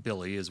son,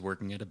 Billy, is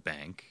working at a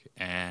bank,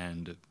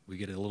 and we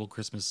get a little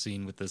Christmas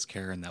scene with this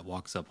Karen that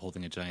walks up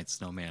holding a giant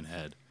snowman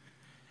head.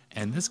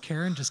 And this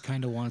Karen just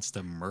kind of wants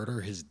to murder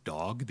his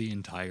dog the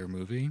entire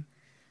movie.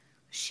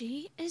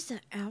 She is the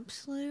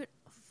absolute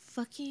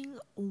fucking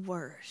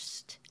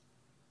worst.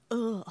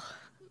 Ugh.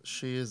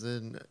 She is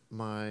in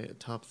my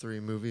top 3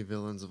 movie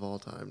villains of all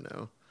time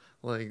now.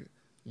 Like,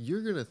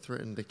 you're gonna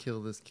threaten to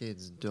kill this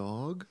kid's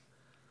dog?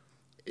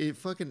 It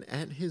fucking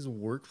at his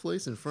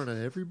workplace in front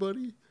of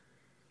everybody?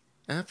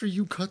 After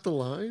you cut the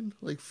line?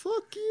 Like,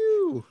 fuck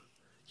you!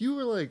 You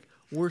were like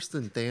worse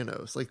than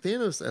Thanos. Like,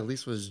 Thanos at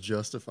least was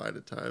justified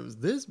at times.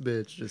 This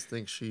bitch just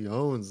thinks she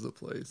owns the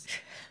place.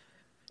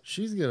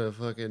 She's gonna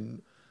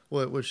fucking...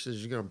 What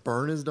she's gonna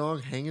burn his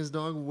dog, hang his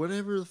dog,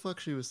 whatever the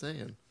fuck she was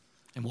saying.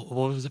 And what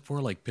was it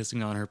for? Like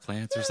pissing on her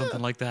plants or something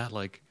like that?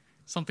 Like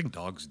something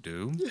dogs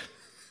do?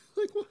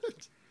 Like,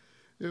 what?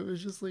 It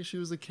was just like she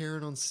was a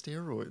Karen on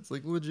steroids.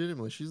 Like,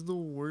 legitimately, she's the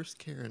worst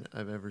Karen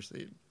I've ever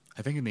seen.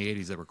 I think in the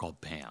 80s they were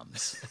called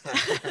Pams.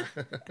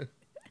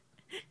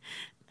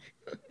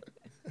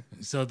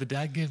 So the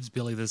dad gives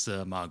Billy this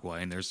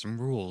Mogwai, and there's some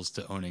rules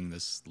to owning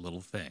this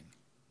little thing.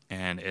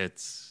 And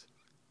it's,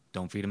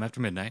 don't feed him after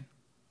midnight.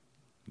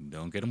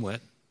 Don't get him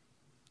wet.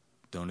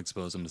 Don't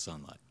expose him to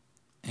sunlight.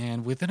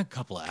 And within a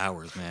couple of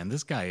hours, man,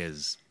 this guy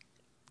is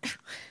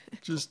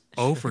Just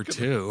 0 for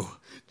 2.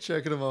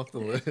 checking them off the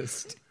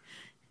list.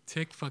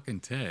 Tick fucking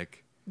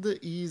tick. The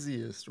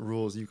easiest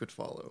rules you could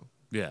follow.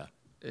 Yeah.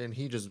 And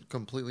he just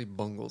completely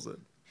bungles it.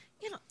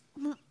 You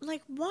know,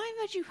 like, why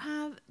would you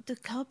have the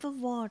cup of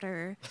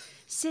water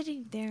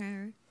sitting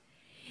there?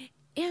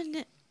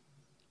 And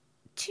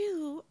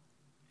two,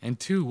 And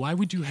 2, why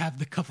would you have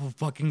the cup of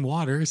fucking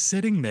water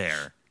sitting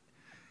there?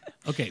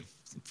 Okay,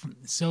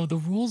 so the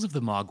rules of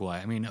the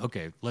Mogwai, I mean,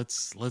 okay,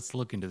 let's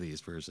look into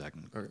these for a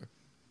second. Okay.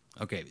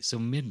 Okay, so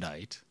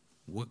midnight,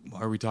 what,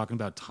 are we talking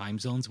about time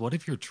zones? What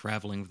if you're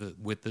traveling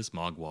with this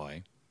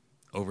Mogwai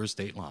over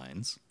state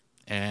lines,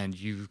 and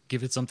you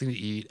give it something to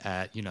eat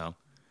at,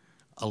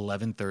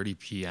 11:30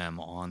 p.m.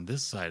 on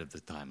this side of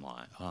the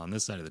timeline, on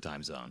this side of the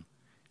time zone,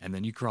 and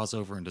then you cross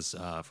over into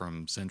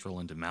from Central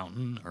into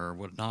Mountain or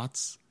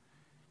whatnots,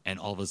 and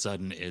all of a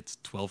sudden it's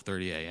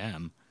 12:30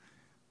 a.m.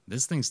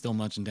 This thing's still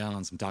munching down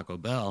on some Taco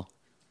Bell.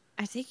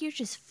 I think you're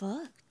just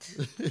fucked.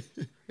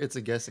 It's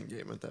a guessing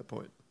game at that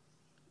point.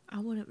 I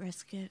wouldn't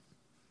risk it.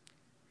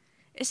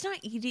 It's not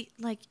eating,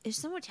 like, if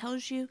someone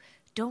tells you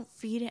don't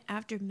feed it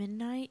after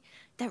midnight,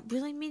 that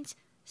really means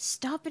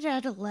stop it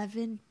at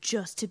 11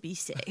 just to be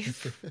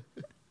safe.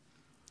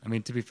 I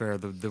mean, to be fair,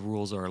 the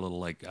rules are a little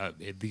like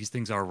these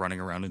things are running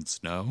around in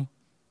snow,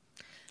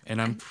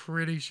 and I'm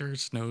pretty sure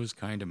snow's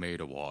kind of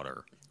made of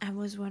water. I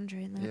was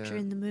wondering that Yeah.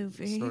 during the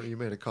movie. Sorry, you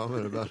made a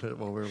comment about it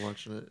while we were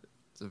watching it.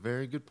 It's a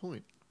very good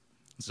point.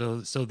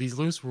 So these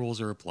loose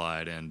rules are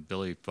applied, and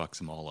Billy fucks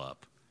them all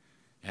up,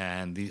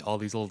 and all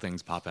these little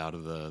things pop out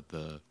of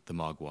the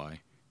Mogwai,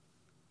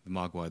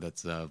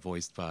 that's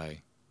voiced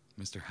by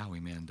Mr.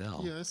 Howie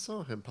Mandel. Yeah, I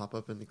saw him pop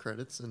up in the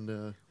credits,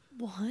 and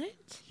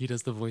What? He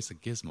does the voice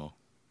of Gizmo.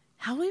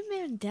 Howie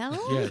Mandel?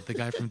 Yeah, the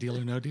guy from Deal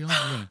or No Deal.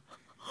 Yeah.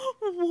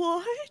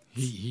 What?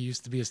 He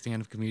used to be a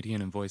stand-up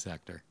comedian and voice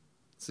actor.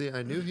 See,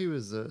 I knew he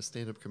was a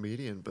stand-up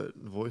comedian, but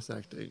voice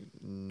acting,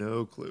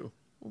 no clue.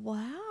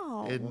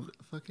 Wow. And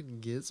fucking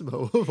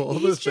Gizmo of all the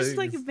He's just things.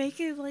 like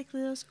making like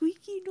little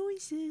squeaky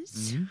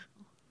noises. Mhm.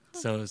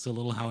 So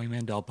little Howie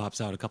Mandel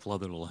pops out, a couple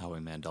other little Howie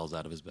Mandels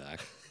out of his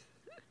back.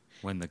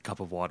 When the cup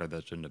of water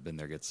that shouldn't have been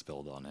there gets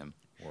spilled on him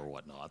or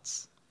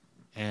whatnots.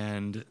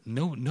 And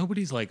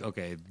nobody's like,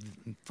 okay,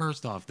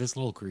 first off, this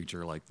little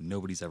creature, like,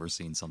 nobody's ever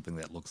seen something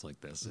that looks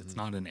like this. It's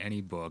not in any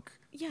book.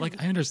 Yeah.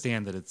 Like, I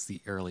understand that it's the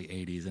early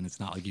 80s, and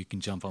it's not like you can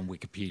jump on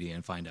Wikipedia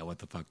and find out what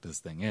the fuck this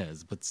thing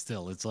is. But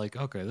still, it's like,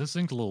 okay, this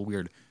thing's a little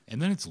weird. And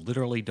then it's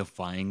literally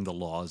defying the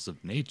laws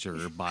of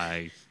nature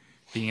by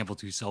being able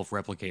to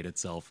self-replicate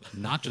itself.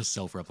 Not just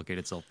self-replicate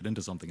itself, but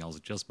into something else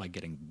just by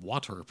getting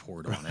water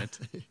poured on it.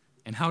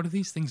 And how do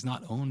these things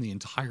not own the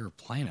entire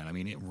planet? I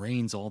mean, it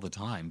rains all the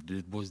time.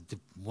 Did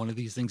one of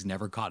these things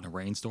never caught in a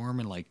rainstorm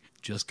and like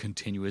just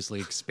continuously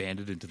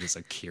expanded into this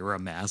Akira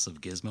mass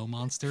of gizmo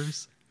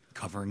monsters,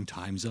 covering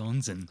time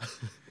zones and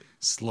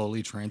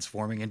slowly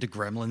transforming into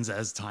gremlins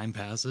as time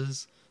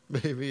passes?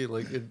 Maybe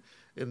like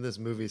in this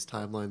movie's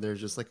timeline,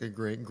 there's just like a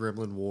great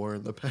gremlin war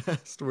in the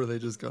past where they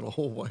just got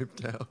all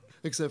wiped out.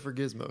 Except for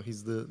Gizmo.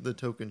 He's the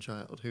token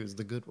child who's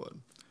the good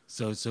one.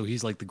 So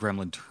he's like the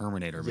Gremlin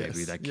Terminator, maybe,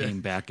 Yes, that yeah. came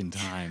back in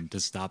time to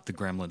stop the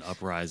Gremlin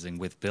uprising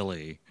with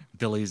Billy.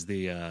 Billy's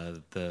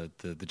the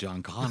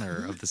John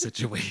Connor of the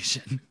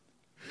situation.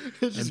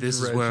 And Just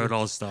this is where it Gretchen.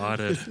 all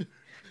started.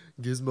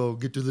 Gizmo,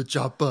 get to the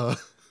chopper.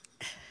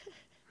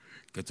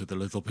 Get to the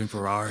little pink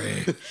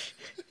Ferrari.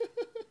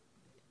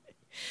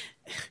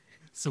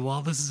 So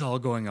while this is all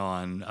going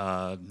on,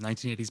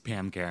 1980s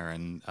Pam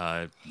Karen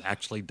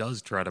actually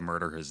does try to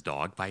murder his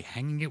dog by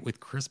hanging it with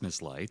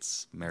Christmas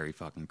lights. Merry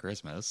fucking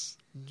Christmas.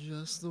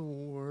 Just the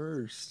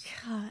worst.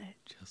 God.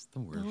 Just the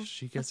worst. The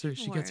She gets her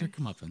fucking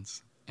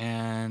comeuppance.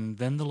 And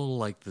then the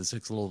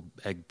 6 little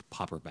egg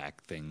popper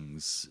back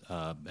things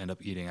end up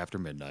eating after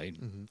midnight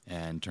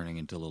and turning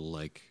into little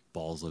like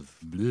balls of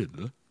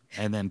bleh,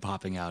 and then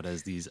popping out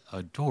as these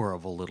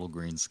adorable little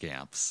green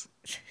scamps.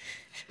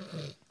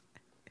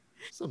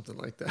 Something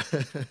like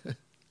that.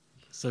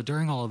 So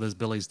during all of this,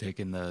 Billy's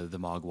taken the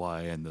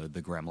Mogwai and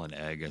the gremlin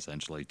egg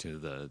essentially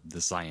to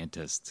the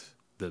scientist,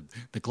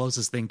 the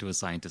closest thing to a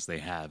scientist they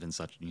have in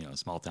such,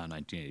 small town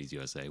 1980s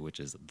USA, which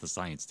is the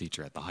science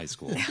teacher at the high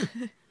school.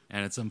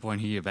 And at some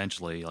point he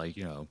eventually,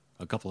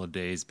 a couple of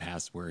days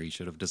passed where he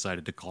should have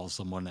decided to call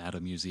someone at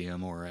a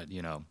museum or at,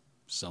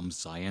 some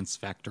science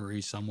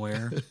factory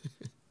somewhere.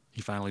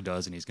 He finally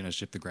does, and he's going to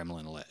ship the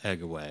gremlin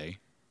egg away.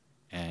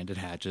 And it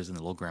hatches, and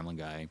the little gremlin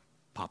guy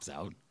pops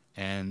out.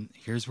 And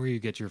here's where you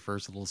get your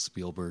first little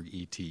Spielberg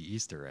E.T.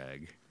 Easter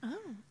egg. Oh.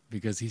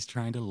 Because he's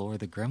trying to lure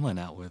the gremlin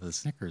out with a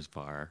Snickers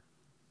bar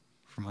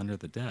from under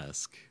the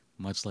desk.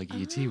 Much like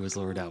E.T. was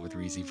lured out with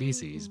Reese's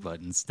Pieces, but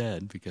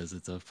instead, because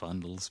it's a fun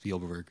little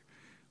Spielberg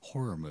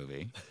horror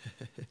movie,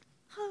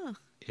 Huh.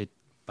 it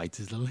bites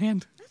his little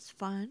hand. That's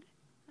fun.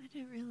 I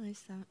didn't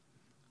realize that.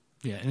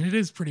 Yeah, and it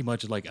is pretty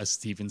much like a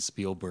Steven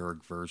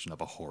Spielberg version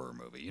of a horror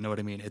movie. You know what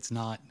I mean? It's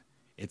not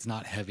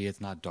heavy,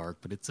 it's not dark,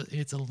 but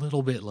it's a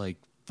little bit like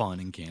fun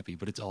and campy,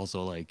 but it's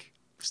also like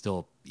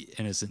still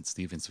innocent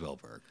Steven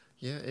Spielberg.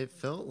 Yeah, it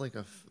felt like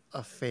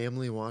a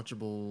family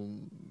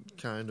watchable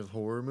kind of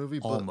horror movie.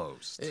 But,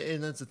 Almost.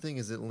 And that's the thing,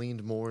 is it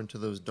leaned more into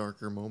those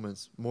darker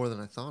moments more than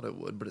I thought it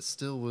would, but it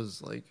still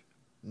was like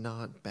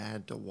not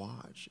bad to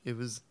watch. It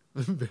was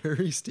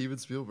very Steven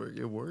Spielberg.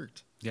 It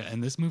worked. Yeah,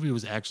 and this movie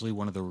was actually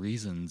one of the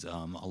reasons,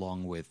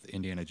 along with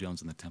Indiana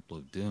Jones and the Temple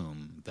of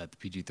Doom, that the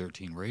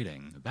PG-13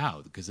 rating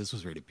about, because this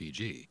was rated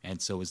PG,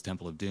 and so was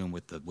Temple of Doom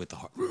with the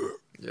heart,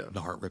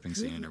 the heart ripping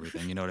scene and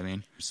everything. You know what I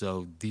mean?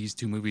 So these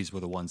two movies were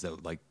the ones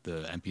that like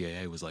the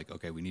MPAA was like,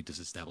 okay, we need to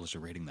establish a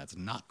rating that's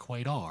not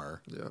quite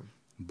R, Yeah.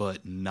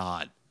 but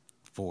not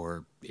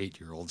for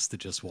 8-year-olds to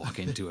just walk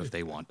into if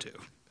they want to.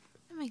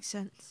 That makes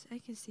sense. I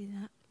can see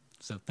that.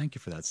 So thank you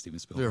for that, Steven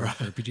Spielberg, right.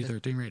 for a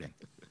PG-13 rating.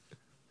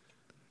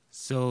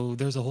 So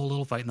there's a whole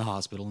little fight in the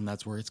hospital, and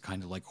that's where it's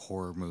kind of like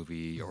horror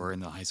movie, or in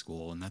the high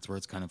school, and that's where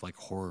it's kind of like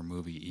horror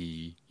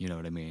movie-y, you know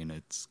what I mean?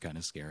 It's kind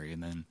of scary.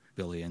 And then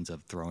Billy ends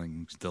up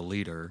throwing the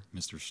leader,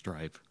 Mr.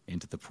 Stripe,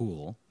 into the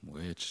pool,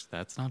 which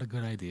that's not a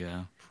good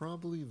idea,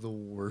 Probably the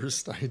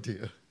worst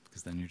idea.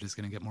 because then you're just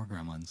going to get more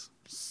gremlins.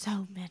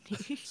 So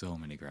many. So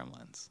many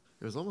gremlins.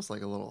 It was almost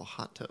like a little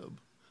hot tub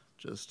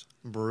just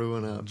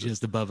brewing up.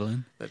 Just a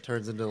bubbling, That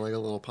turns into like a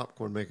little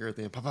popcorn maker at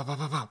the end. Pop, pop, pop,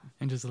 pop, pop.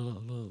 and just a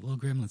little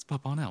gremlins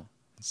pop on out.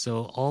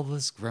 So all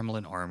this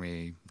gremlin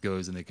army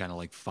goes and they kind of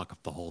like fuck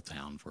up the whole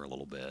town for a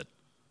little bit,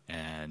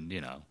 and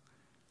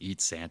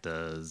eat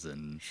Santas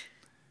and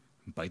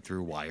bite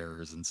through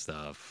wires and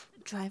stuff.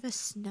 Drive a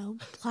snow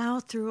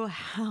plow through a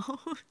house.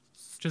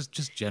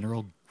 Just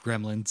general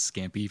gremlin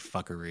scampy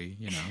fuckery,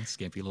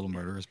 scampy little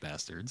murderous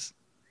bastards.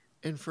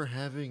 And for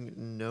having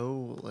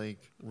no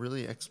like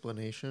really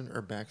explanation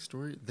or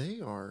backstory, they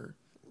are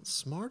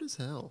smart as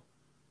hell.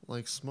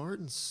 Like smart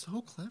and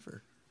so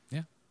clever.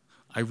 Yeah.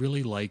 I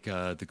really like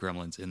the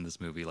Gremlins in this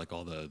movie, like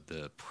all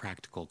the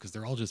practical, because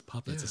they're all just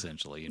puppets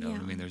essentially. You know what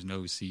I Yeah. mean? There's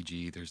no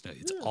CG. It's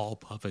Yeah. all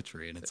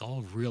puppetry, and it's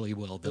all really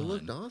well They done.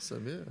 looked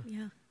awesome, yeah.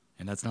 Yeah.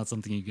 And that's not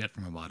something you get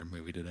from a modern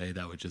movie today.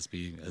 That would just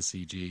be a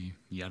CG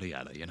yada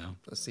yada. You know.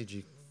 A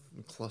CG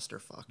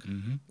clusterfuck.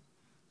 Mm-hmm.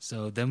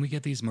 So then we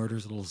get these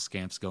murderous little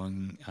scamps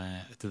going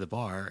to the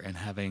bar and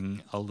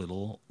having a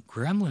little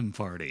gremlin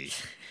party,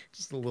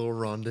 Just a little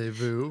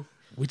rendezvous.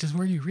 which is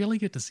where you really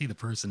get to see the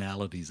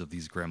personalities of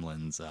these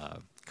gremlins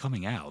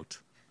coming out.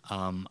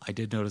 I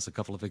did notice a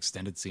couple of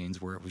extended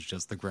scenes where it was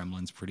just the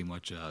gremlins pretty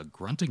much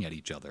grunting at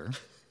each other.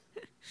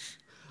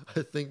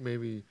 I think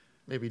maybe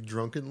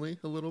drunkenly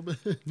a little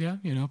bit. Yeah,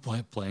 you know,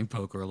 playing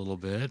poker a little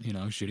bit, you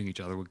know, shooting each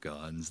other with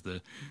guns,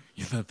 the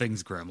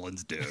things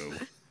gremlins do.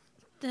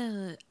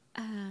 The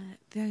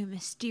very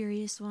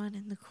mysterious one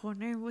in the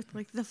corner with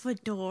like the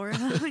fedora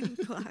and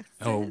glasses.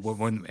 Oh,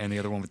 one and the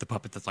other one with the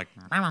puppet that's like.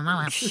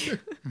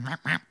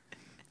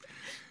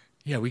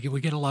 Yeah, we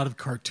get a lot of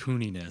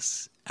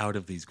cartooniness out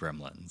of these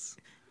gremlins.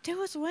 There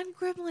was one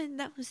gremlin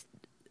that was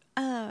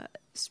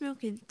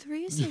smoking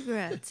 3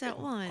 cigarettes at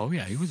once. Oh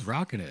yeah, he was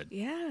rocking it.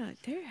 Yeah,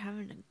 they're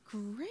having a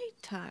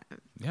great time.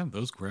 Yeah,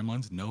 those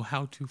gremlins know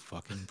how to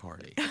fucking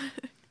party.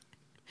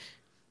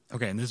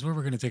 Okay, and this is where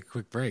we're going to take a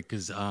quick break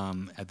because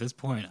at this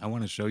point I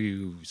want to show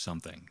you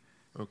something.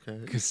 Okay.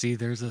 Because see,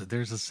 there's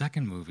a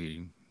second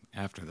movie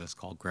after this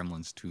called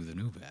Gremlins 2: The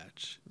New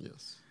Batch.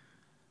 Yes.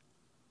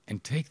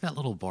 And take that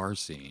little bar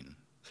scene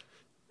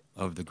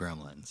of the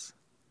gremlins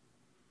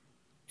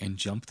and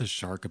jump the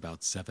shark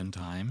about 7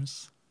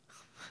 times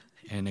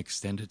and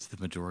extend it to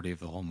the majority of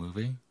the whole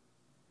movie.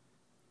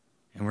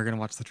 And we're going to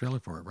watch the trailer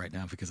for it right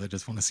now because I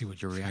just want to see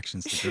what your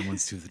reactions to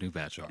Gremlins 2: The New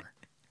Batch are.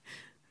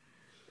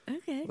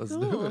 Okay, Let's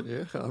cool. do it.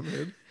 Yeah, I'm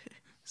in.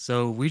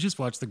 So we just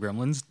watched the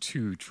Gremlins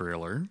 2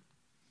 trailer.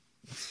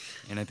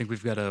 And I think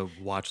we've got a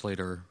watch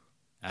later,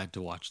 add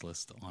to watch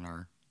list on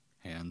our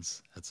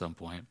hands at some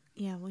point.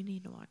 Yeah, we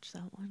need to watch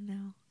that one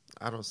now.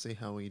 I don't see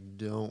how we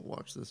don't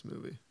watch this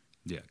movie.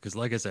 Yeah, because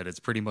like I said, it's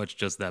pretty much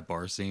just that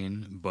bar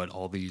scene, but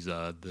all these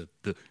the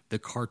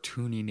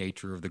cartoony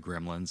nature of the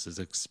Gremlins is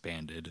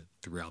expanded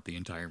throughout the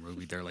entire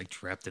movie. They're like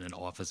trapped in an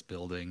office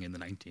building in the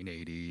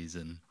 1980s,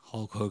 and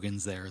Hulk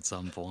Hogan's there at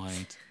some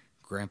point.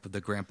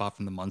 The grandpa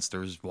from the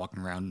Munsters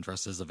walking around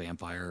dressed as a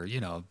vampire. You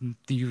know,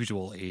 the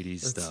usual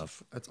 80s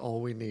stuff. That's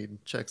all we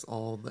need. Checks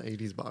all the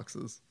 80s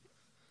boxes.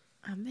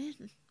 I'm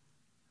in.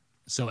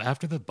 So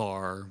after the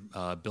bar,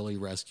 Billy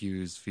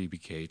rescues Phoebe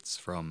Cates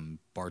from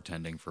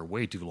bartending for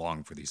way too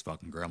long for these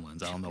fucking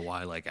gremlins. I don't know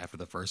why, like, after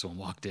the first one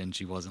walked in,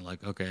 she wasn't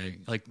like, okay.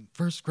 Like,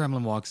 first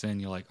gremlin walks in,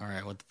 you're like, all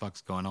right, what the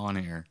fuck's going on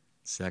here?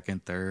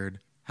 Second, third.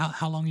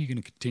 How long are you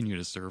going to continue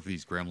to serve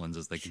these gremlins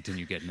as they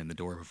continue getting in the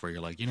door before you're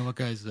like, you know what,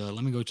 guys,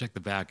 let me go check the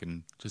back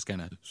and just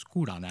kind of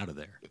scoot on out of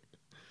there?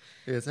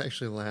 Yeah, it's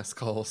actually last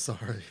call.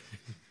 Sorry.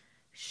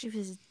 She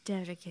was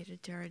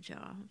dedicated to her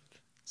job.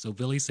 So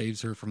Billy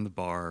saves her from the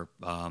bar,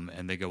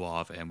 and they go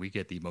off, and we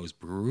get the most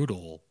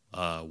brutal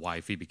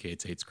why Phoebe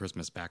Cates hates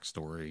Christmas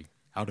backstory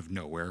out of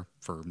nowhere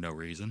for no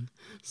reason.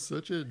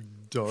 Such a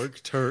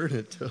dark turn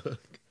it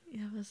took.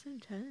 Yeah, it was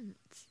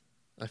intense.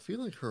 I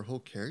feel like her whole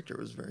character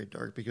was very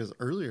dark because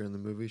earlier in the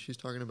movie she's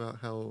talking about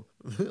how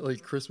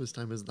like Christmas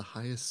time is the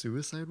highest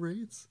suicide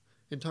rates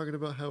and talking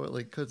about how it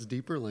like cuts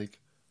deeper like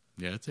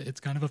Yeah, it's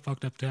kind of a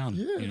fucked up town.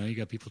 Yeah. You know, you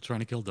got people trying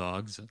to kill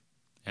dogs.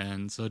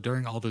 And so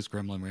during all this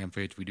gremlin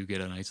rampage, we do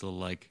get a nice little,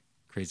 like,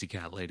 crazy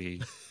cat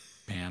lady,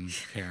 Pam,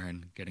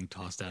 Karen, getting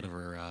tossed out of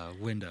her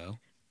window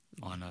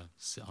on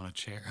a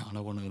chair,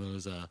 on one of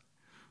those,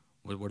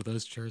 what are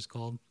those chairs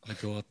called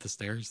that go up the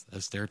stairs?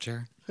 A stair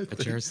chair? A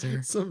chair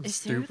stair? some Is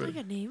stupid. there like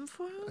a name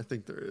for I him?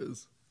 think there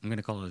is. I'm going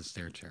to call it a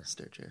stair chair.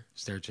 Stair chair.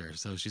 Stair chair.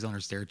 So she's on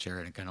her stair chair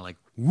and it kind of like,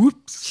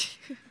 whoops,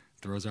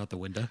 throws her out the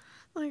window.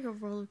 Like a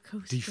roller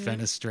coaster.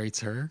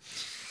 Defenestrates her,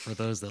 for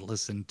those that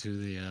listen to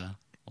the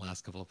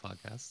last couple of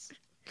podcasts.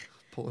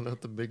 Pulling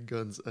out the big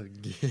guns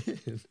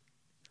again.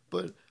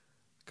 But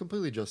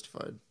completely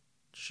justified.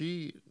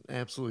 She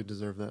absolutely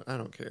deserved that. I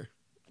don't care.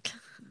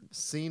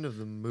 Scene of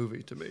the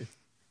movie to me.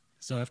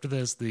 So after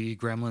this, the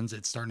gremlins,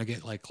 it's starting to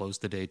get like close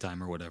to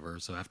daytime or whatever.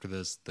 So after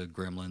this, the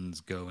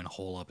gremlins go and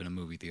hole up in a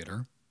movie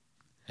theater.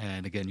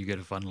 And again, you get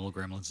a fun little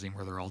gremlin scene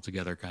where they're all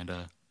together kind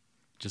of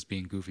just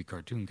being goofy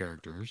cartoon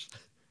characters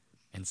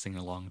and singing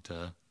along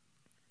to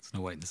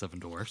Snow White and the Seven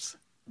Dwarfs.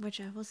 Which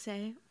I will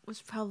say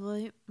was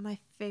probably my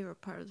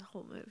favorite part of the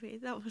whole movie.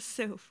 That was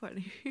so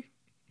funny.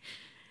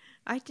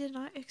 I did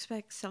not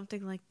expect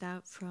something like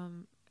that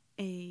from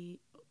a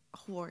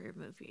horror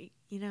movie.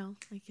 You know,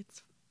 like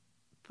it's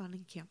fun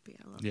and campy.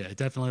 I love Yeah, it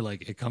definitely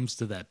like it comes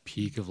to that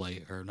peak of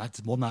like, or not,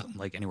 well, not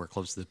like anywhere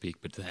close to the peak,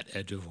 but to that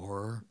edge of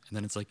horror. And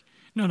then it's like,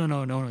 no,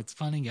 it's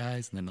funny,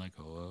 guys. And then like,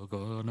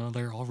 oh no,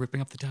 they're all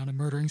ripping up the town and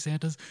murdering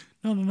Santas.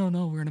 No,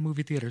 we're in a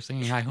movie theater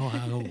singing hi ho hi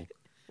ho.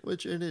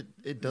 Which, and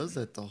it does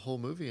that the whole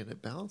movie, and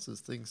it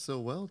balances things so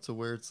well to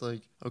where it's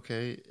like,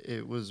 okay,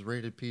 it was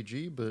rated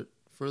PG, but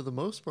for the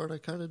most part, I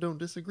kind of don't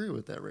disagree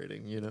with that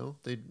rating,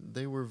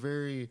 They were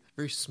very,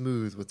 very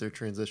smooth with their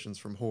transitions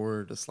from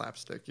horror to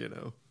slapstick,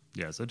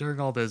 Yeah, so during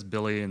all this,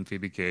 Billy and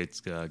Phoebe Cates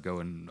go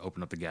and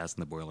open up the gas in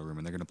the boiler room,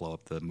 and they're going to blow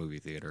up the movie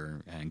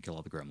theater and kill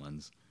all the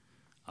gremlins.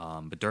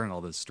 But during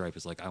all this, Stripe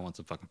is like, I want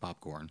some fucking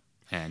popcorn.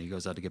 And he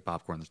goes out to get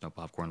popcorn. There's no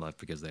popcorn left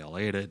because they all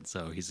ate it.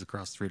 So he's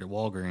across the street at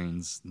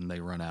Walgreens, and they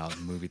run out,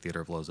 and the movie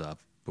theater blows up.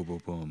 Boom,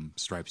 boom, boom.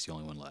 Stripe's the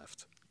only one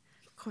left.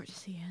 Of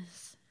course he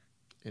is.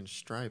 And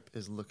Stripe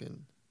is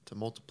looking to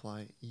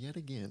multiply yet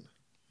again.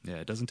 Yeah,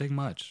 it doesn't take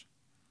much.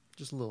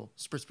 Just a little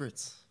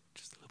spritz.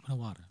 Just a little bit of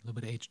water, a little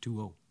bit of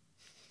H2O.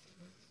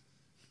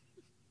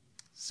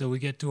 So we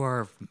get to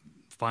our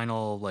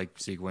final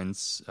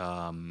sequence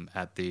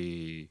at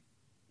the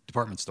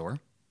department store,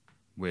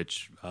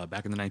 which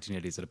back in the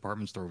 1980s, a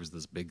department store was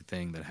this big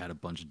thing that had a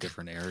bunch of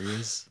different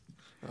areas.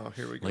 Oh,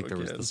 here we go Like there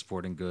was again. the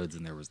sporting goods,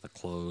 and there was the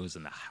clothes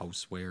and the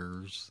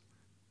housewares.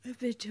 I've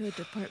been to a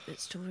department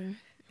store.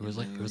 It was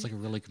like a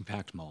really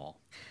compact mall.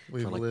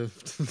 We've for,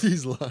 lived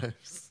these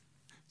lives.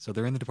 So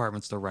they're in the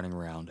department store running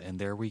around, and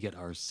there we get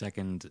our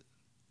second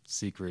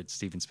secret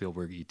Steven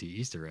Spielberg E.T.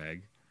 Easter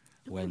egg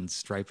when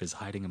Stripe is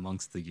hiding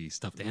amongst the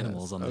stuffed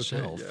animals Yes, on the okay,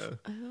 shelf, Yeah.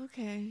 Oh,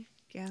 okay.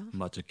 Yeah.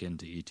 much akin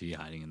to E.T.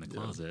 hiding in the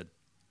closet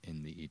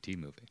in the E.T.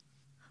 movie.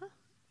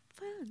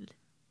 Fun.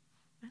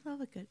 I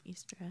love a good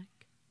Easter egg.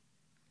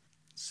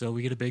 So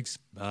we get a big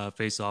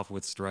face-off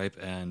with Stripe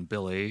and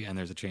Billy, and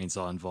there's a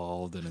chainsaw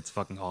involved, and it's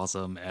fucking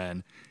awesome,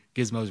 and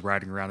Gizmo's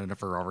riding around in a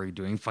Ferrari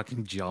doing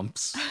fucking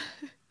jumps.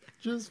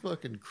 Just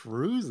fucking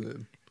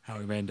cruising.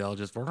 Howie Mandel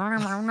just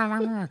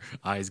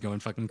eyes going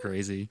fucking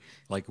crazy.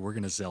 Like, we're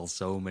gonna sell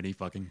so many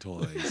fucking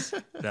toys.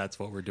 That's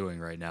what we're doing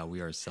right now. We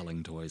are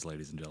selling toys,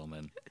 ladies and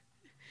gentlemen.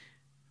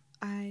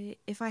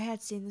 If I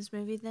had seen this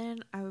movie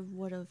then, I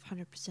would have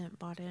 100%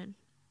 bought in.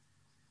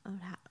 I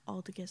would have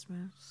all the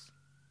gizmos.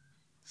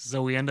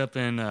 So we end up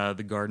in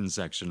the garden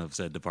section of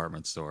said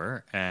department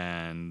store,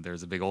 and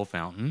there's a big old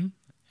fountain,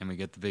 and we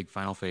get the big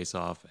final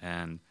face-off,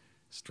 and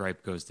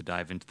Stripe goes to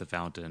dive into the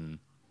fountain,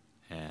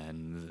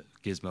 and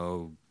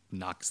Gizmo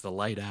knocks the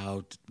light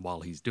out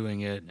while he's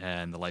doing it,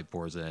 and the light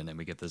pours in, and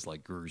we get this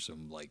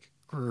gruesome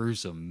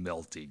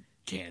melty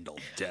candle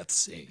death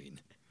scene.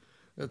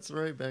 That's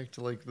right back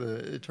to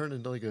it turned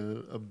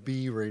into a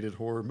B-rated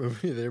horror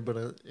movie there, but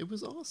it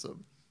was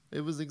awesome.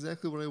 It was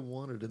exactly what I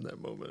wanted in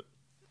that moment.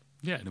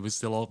 Yeah, and it was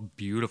still all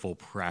beautiful,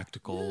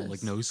 practical,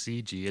 Yes. no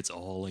CG. It's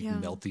all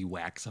Yeah. melty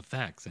wax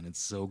effects, and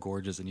it's so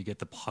gorgeous. And you get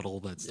the puddle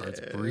that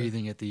starts Yeah.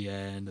 breathing at the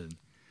end, and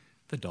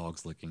the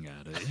dog's looking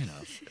at it,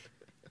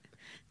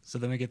 So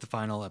then we get the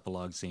final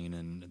epilogue scene,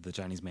 and the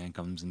Chinese man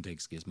comes and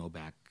takes Gizmo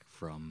back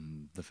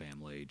from the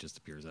family, just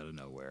appears out of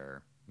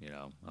nowhere.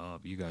 Oh,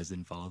 you guys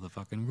didn't follow the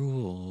fucking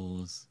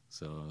rules.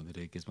 So they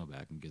take Gizmo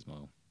back, and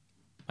Gizmo,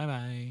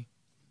 bye-bye.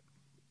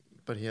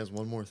 But he has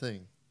one more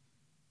thing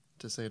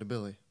to say to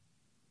Billy.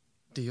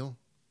 Deal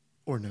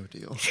or no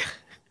deal?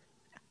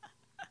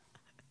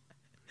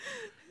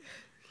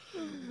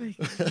 Oh my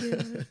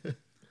God.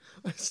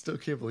 I still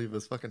can't believe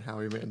this fucking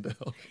Howie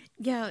Mandel.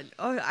 Yeah,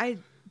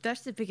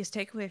 that's the biggest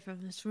takeaway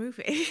from this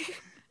movie.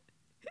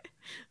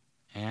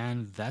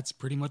 And that's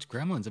pretty much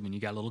Gremlins. I mean, you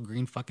got little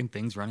green fucking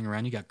things running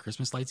around. You got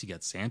Christmas lights. You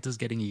got Santa's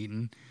getting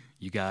eaten.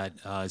 You got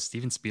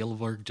Steven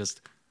Spielberg just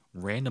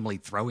randomly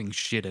throwing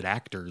shit at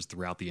actors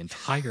throughout the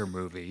entire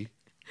movie.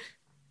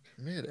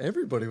 Man,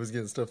 everybody was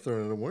getting stuff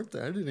thrown at him, weren't they?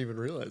 I didn't even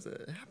realize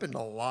it. It happened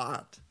a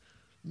lot.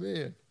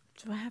 Man.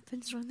 That's what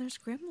happens when there's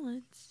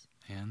gremlins.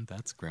 And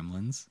that's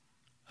Gremlins,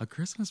 a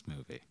Christmas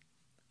movie.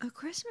 A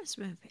Christmas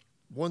movie.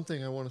 One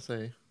thing I want to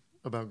say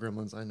about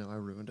Gremlins, I know I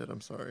ruined it,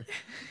 I'm sorry.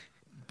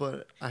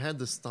 But I had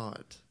this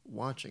thought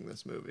watching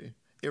this movie.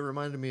 It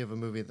reminded me of a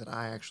movie that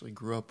I actually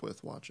grew up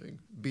with watching,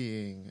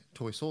 being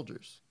Toy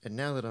Soldiers. And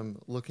now that I'm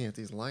looking at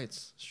these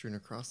lights strewn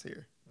across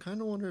here,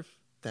 kind of wonder if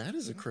that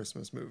is a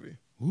Christmas movie.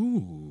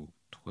 Ooh,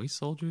 Toy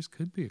Soldiers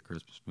could be a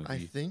Christmas movie. I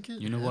think it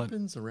You know what?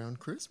 happens around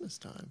Christmas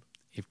time.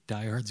 If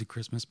Die Hard's a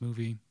Christmas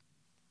movie,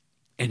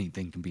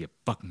 anything can be a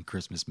fucking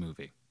Christmas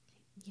movie.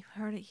 You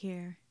heard it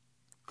here.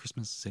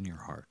 Christmas is in your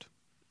heart.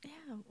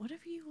 Yeah,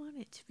 whatever you want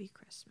it to be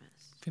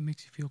Christmas. If it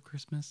makes you feel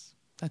Christmas,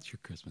 that's your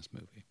Christmas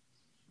movie.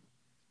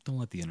 Don't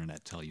let the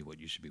internet tell you what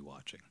you should be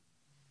watching.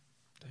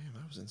 Damn,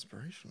 that was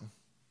inspirational.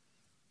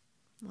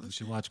 You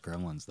should watch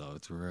Gremlins, though.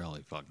 It's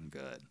really fucking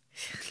good.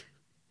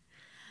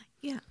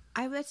 Yeah,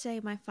 I would say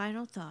my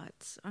final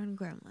thoughts on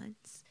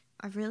Gremlins.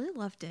 I really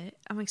loved it.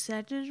 I'm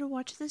excited to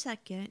watch the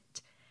second.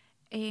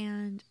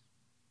 And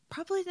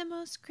probably the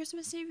most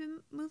Christmassy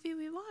movie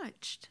we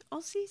watched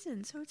all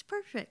season, so it's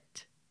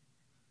perfect.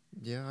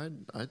 Yeah,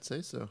 I'd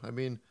say so. I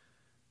mean,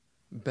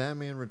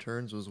 Batman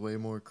Returns was way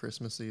more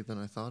Christmassy than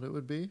I thought it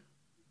would be.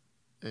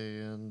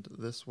 And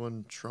this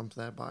one trumped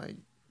that by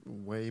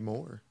way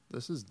more.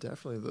 This is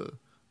definitely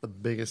the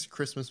biggest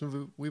Christmas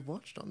movie we've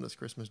watched on this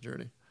Christmas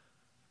journey.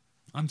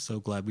 I'm so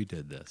glad we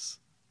did this.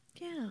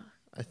 Yeah.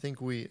 I think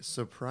we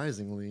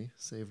surprisingly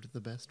saved the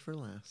best for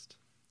last.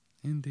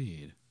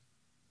 Indeed.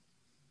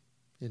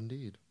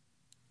 Indeed.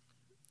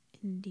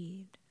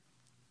 Indeed.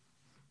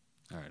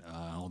 All right,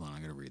 hold on. I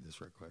got to read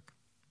this real quick.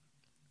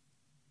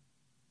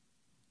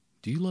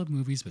 Do you love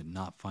movies but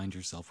not find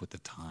yourself with the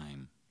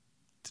time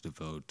to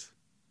devote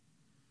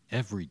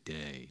every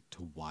day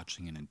to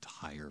watching an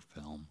entire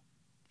film?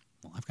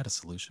 Well, I've got a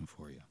solution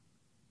for you.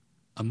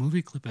 A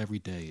movie clip every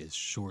day is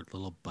short,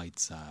 little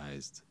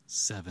bite-sized,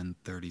 7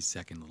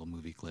 30-second little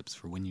movie clips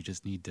for when you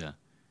just need to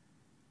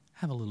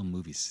have a little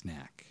movie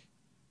snack,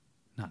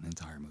 not an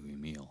entire movie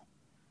meal.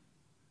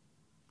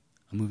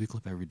 A movie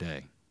clip every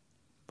day.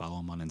 Follow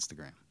them on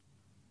Instagram.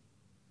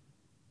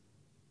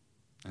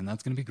 And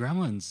that's going to be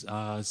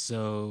Gremlins.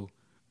 So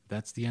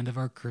that's the end of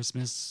our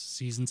Christmas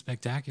season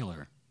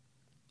spectacular.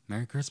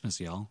 Merry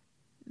Christmas, y'all.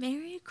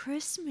 Merry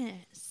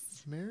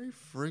Christmas. Merry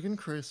friggin'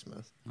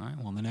 Christmas. All right,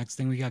 well, the next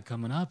thing we got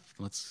coming up,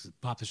 let's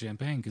pop the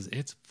champagne because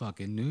it's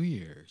fucking New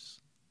Year's.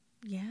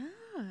 Yeah.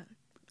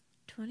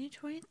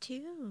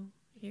 2022.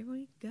 Here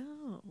we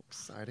go.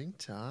 Exciting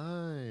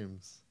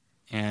times.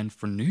 And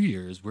for New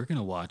Year's, we're going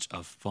to watch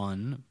a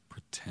fun,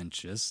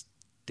 pretentious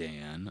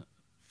Dan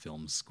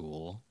Film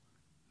School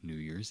New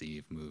Year's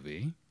Eve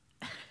movie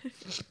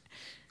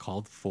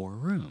called Four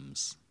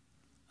Rooms.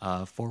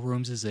 Four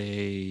Rooms is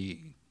a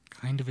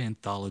kind of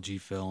anthology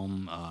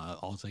film,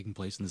 all taking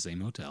place in the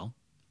same hotel.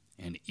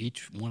 And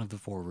each one of the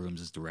four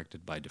rooms is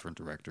directed by different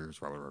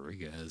directors, Robert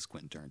Rodriguez,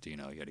 Quentin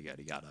Tarantino, yada,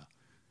 yada, yada,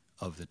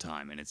 of the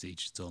time. And it's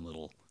each its own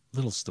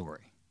little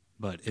story.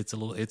 But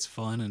it's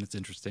fun and it's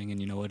interesting. And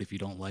you know what? If you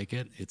don't like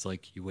it, it's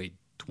like you wait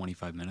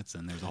 25 minutes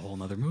and there's a whole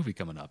nother movie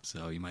coming up.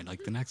 So you might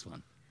like the next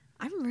one.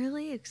 I'm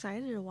really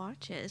excited to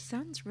watch it. It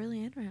sounds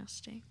really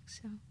interesting.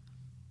 So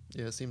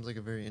Yeah, it seems like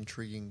a very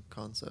intriguing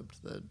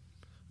concept that,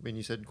 I mean,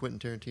 you said Quentin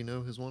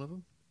Tarantino is one of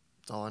them.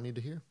 That's all I need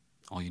to hear.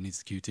 All you need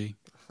is QT.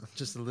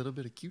 Just a little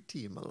bit of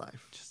QT in my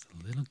life. Just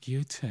a little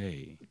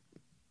QT.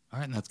 All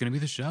right, and that's going to be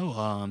the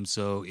show.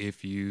 So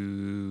if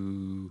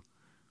you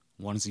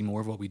want to see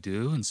more of what we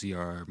do and see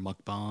our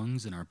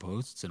mukbangs and our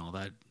posts and all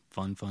that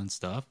fun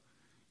stuff,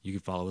 you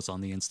can follow us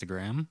on the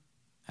Instagram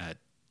at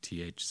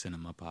TH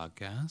Cinema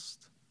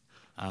Podcast.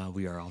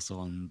 We are also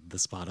on the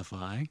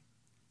Spotify,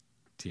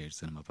 TH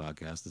Cinema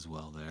Podcast as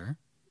well there.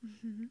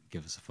 Mm-hmm.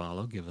 Give us a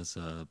follow,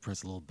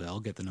 press a little bell,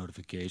 get the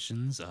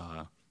notifications.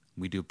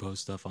 We do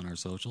post stuff on our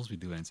socials. We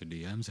do answer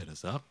DMs. Hit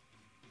us up.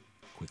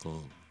 Quick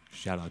little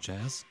shout out,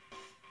 Chaz.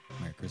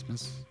 Merry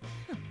Christmas.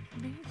 yeah.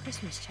 Merry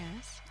Christmas,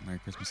 Chaz. Merry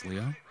Christmas,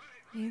 Leo.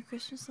 Merry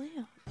Christmas,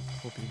 Leo.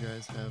 Hope you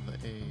guys have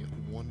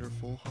a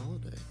wonderful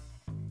holiday.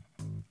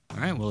 All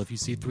right, well, if you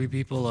see three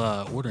people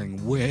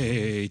ordering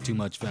way too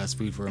much fast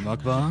food for a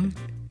mukbang,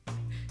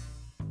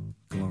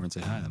 come over and say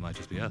hi. That might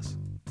just be us.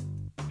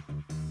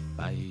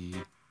 Bye.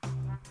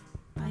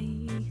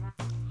 Bye.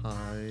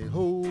 Hi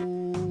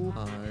ho,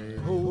 hi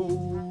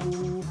ho.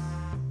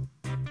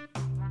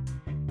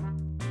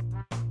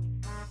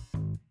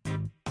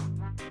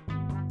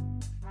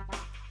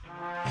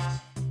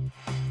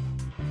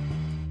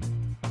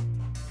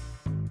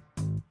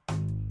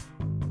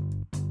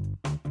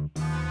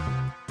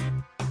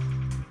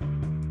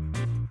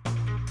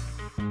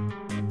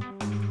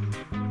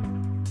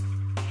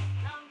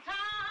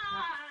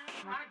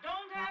 I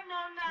don't have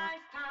no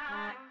nice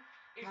time.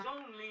 It's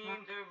only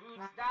in the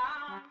roots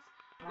dance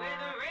where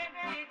the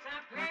reggae's a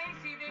play.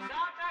 See the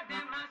daughter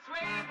them a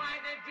sway by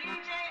the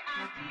DJ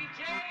and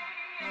DJ.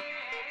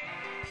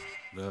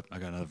 Yep, I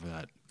got another for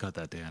that. Cut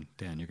that, Dan.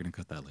 Dan, you're going to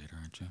cut that later,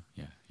 aren't you?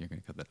 Yeah, you're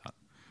going to cut that out.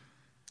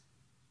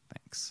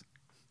 Thanks.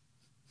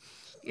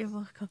 You're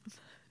welcome.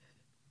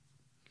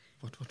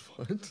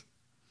 What?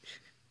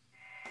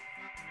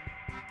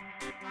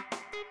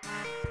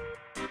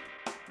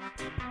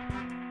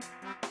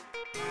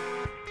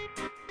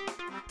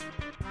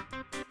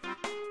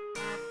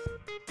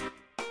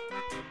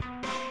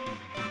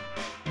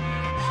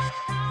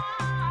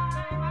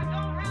 I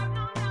don't have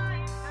no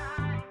nice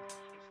time.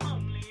 It's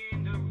only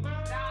in the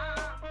roots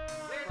dance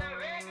where the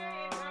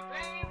reggae's a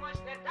play. Watch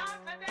the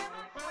daughter them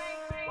a sway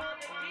while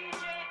the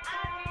DJ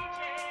and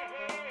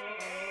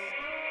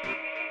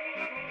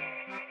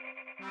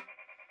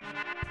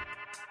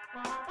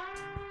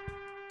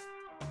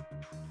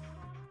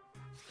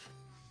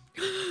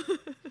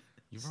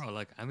You were all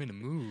like, I'm in a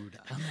mood.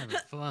 I'm having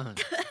fun.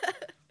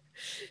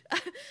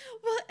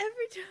 Well,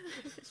 every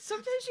time,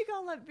 sometimes you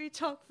gotta let me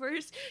talk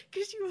first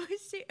because you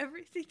always say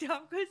everything that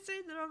I'm gonna say,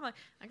 and then I'm like,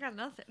 I got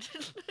nothing.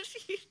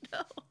 You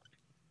know.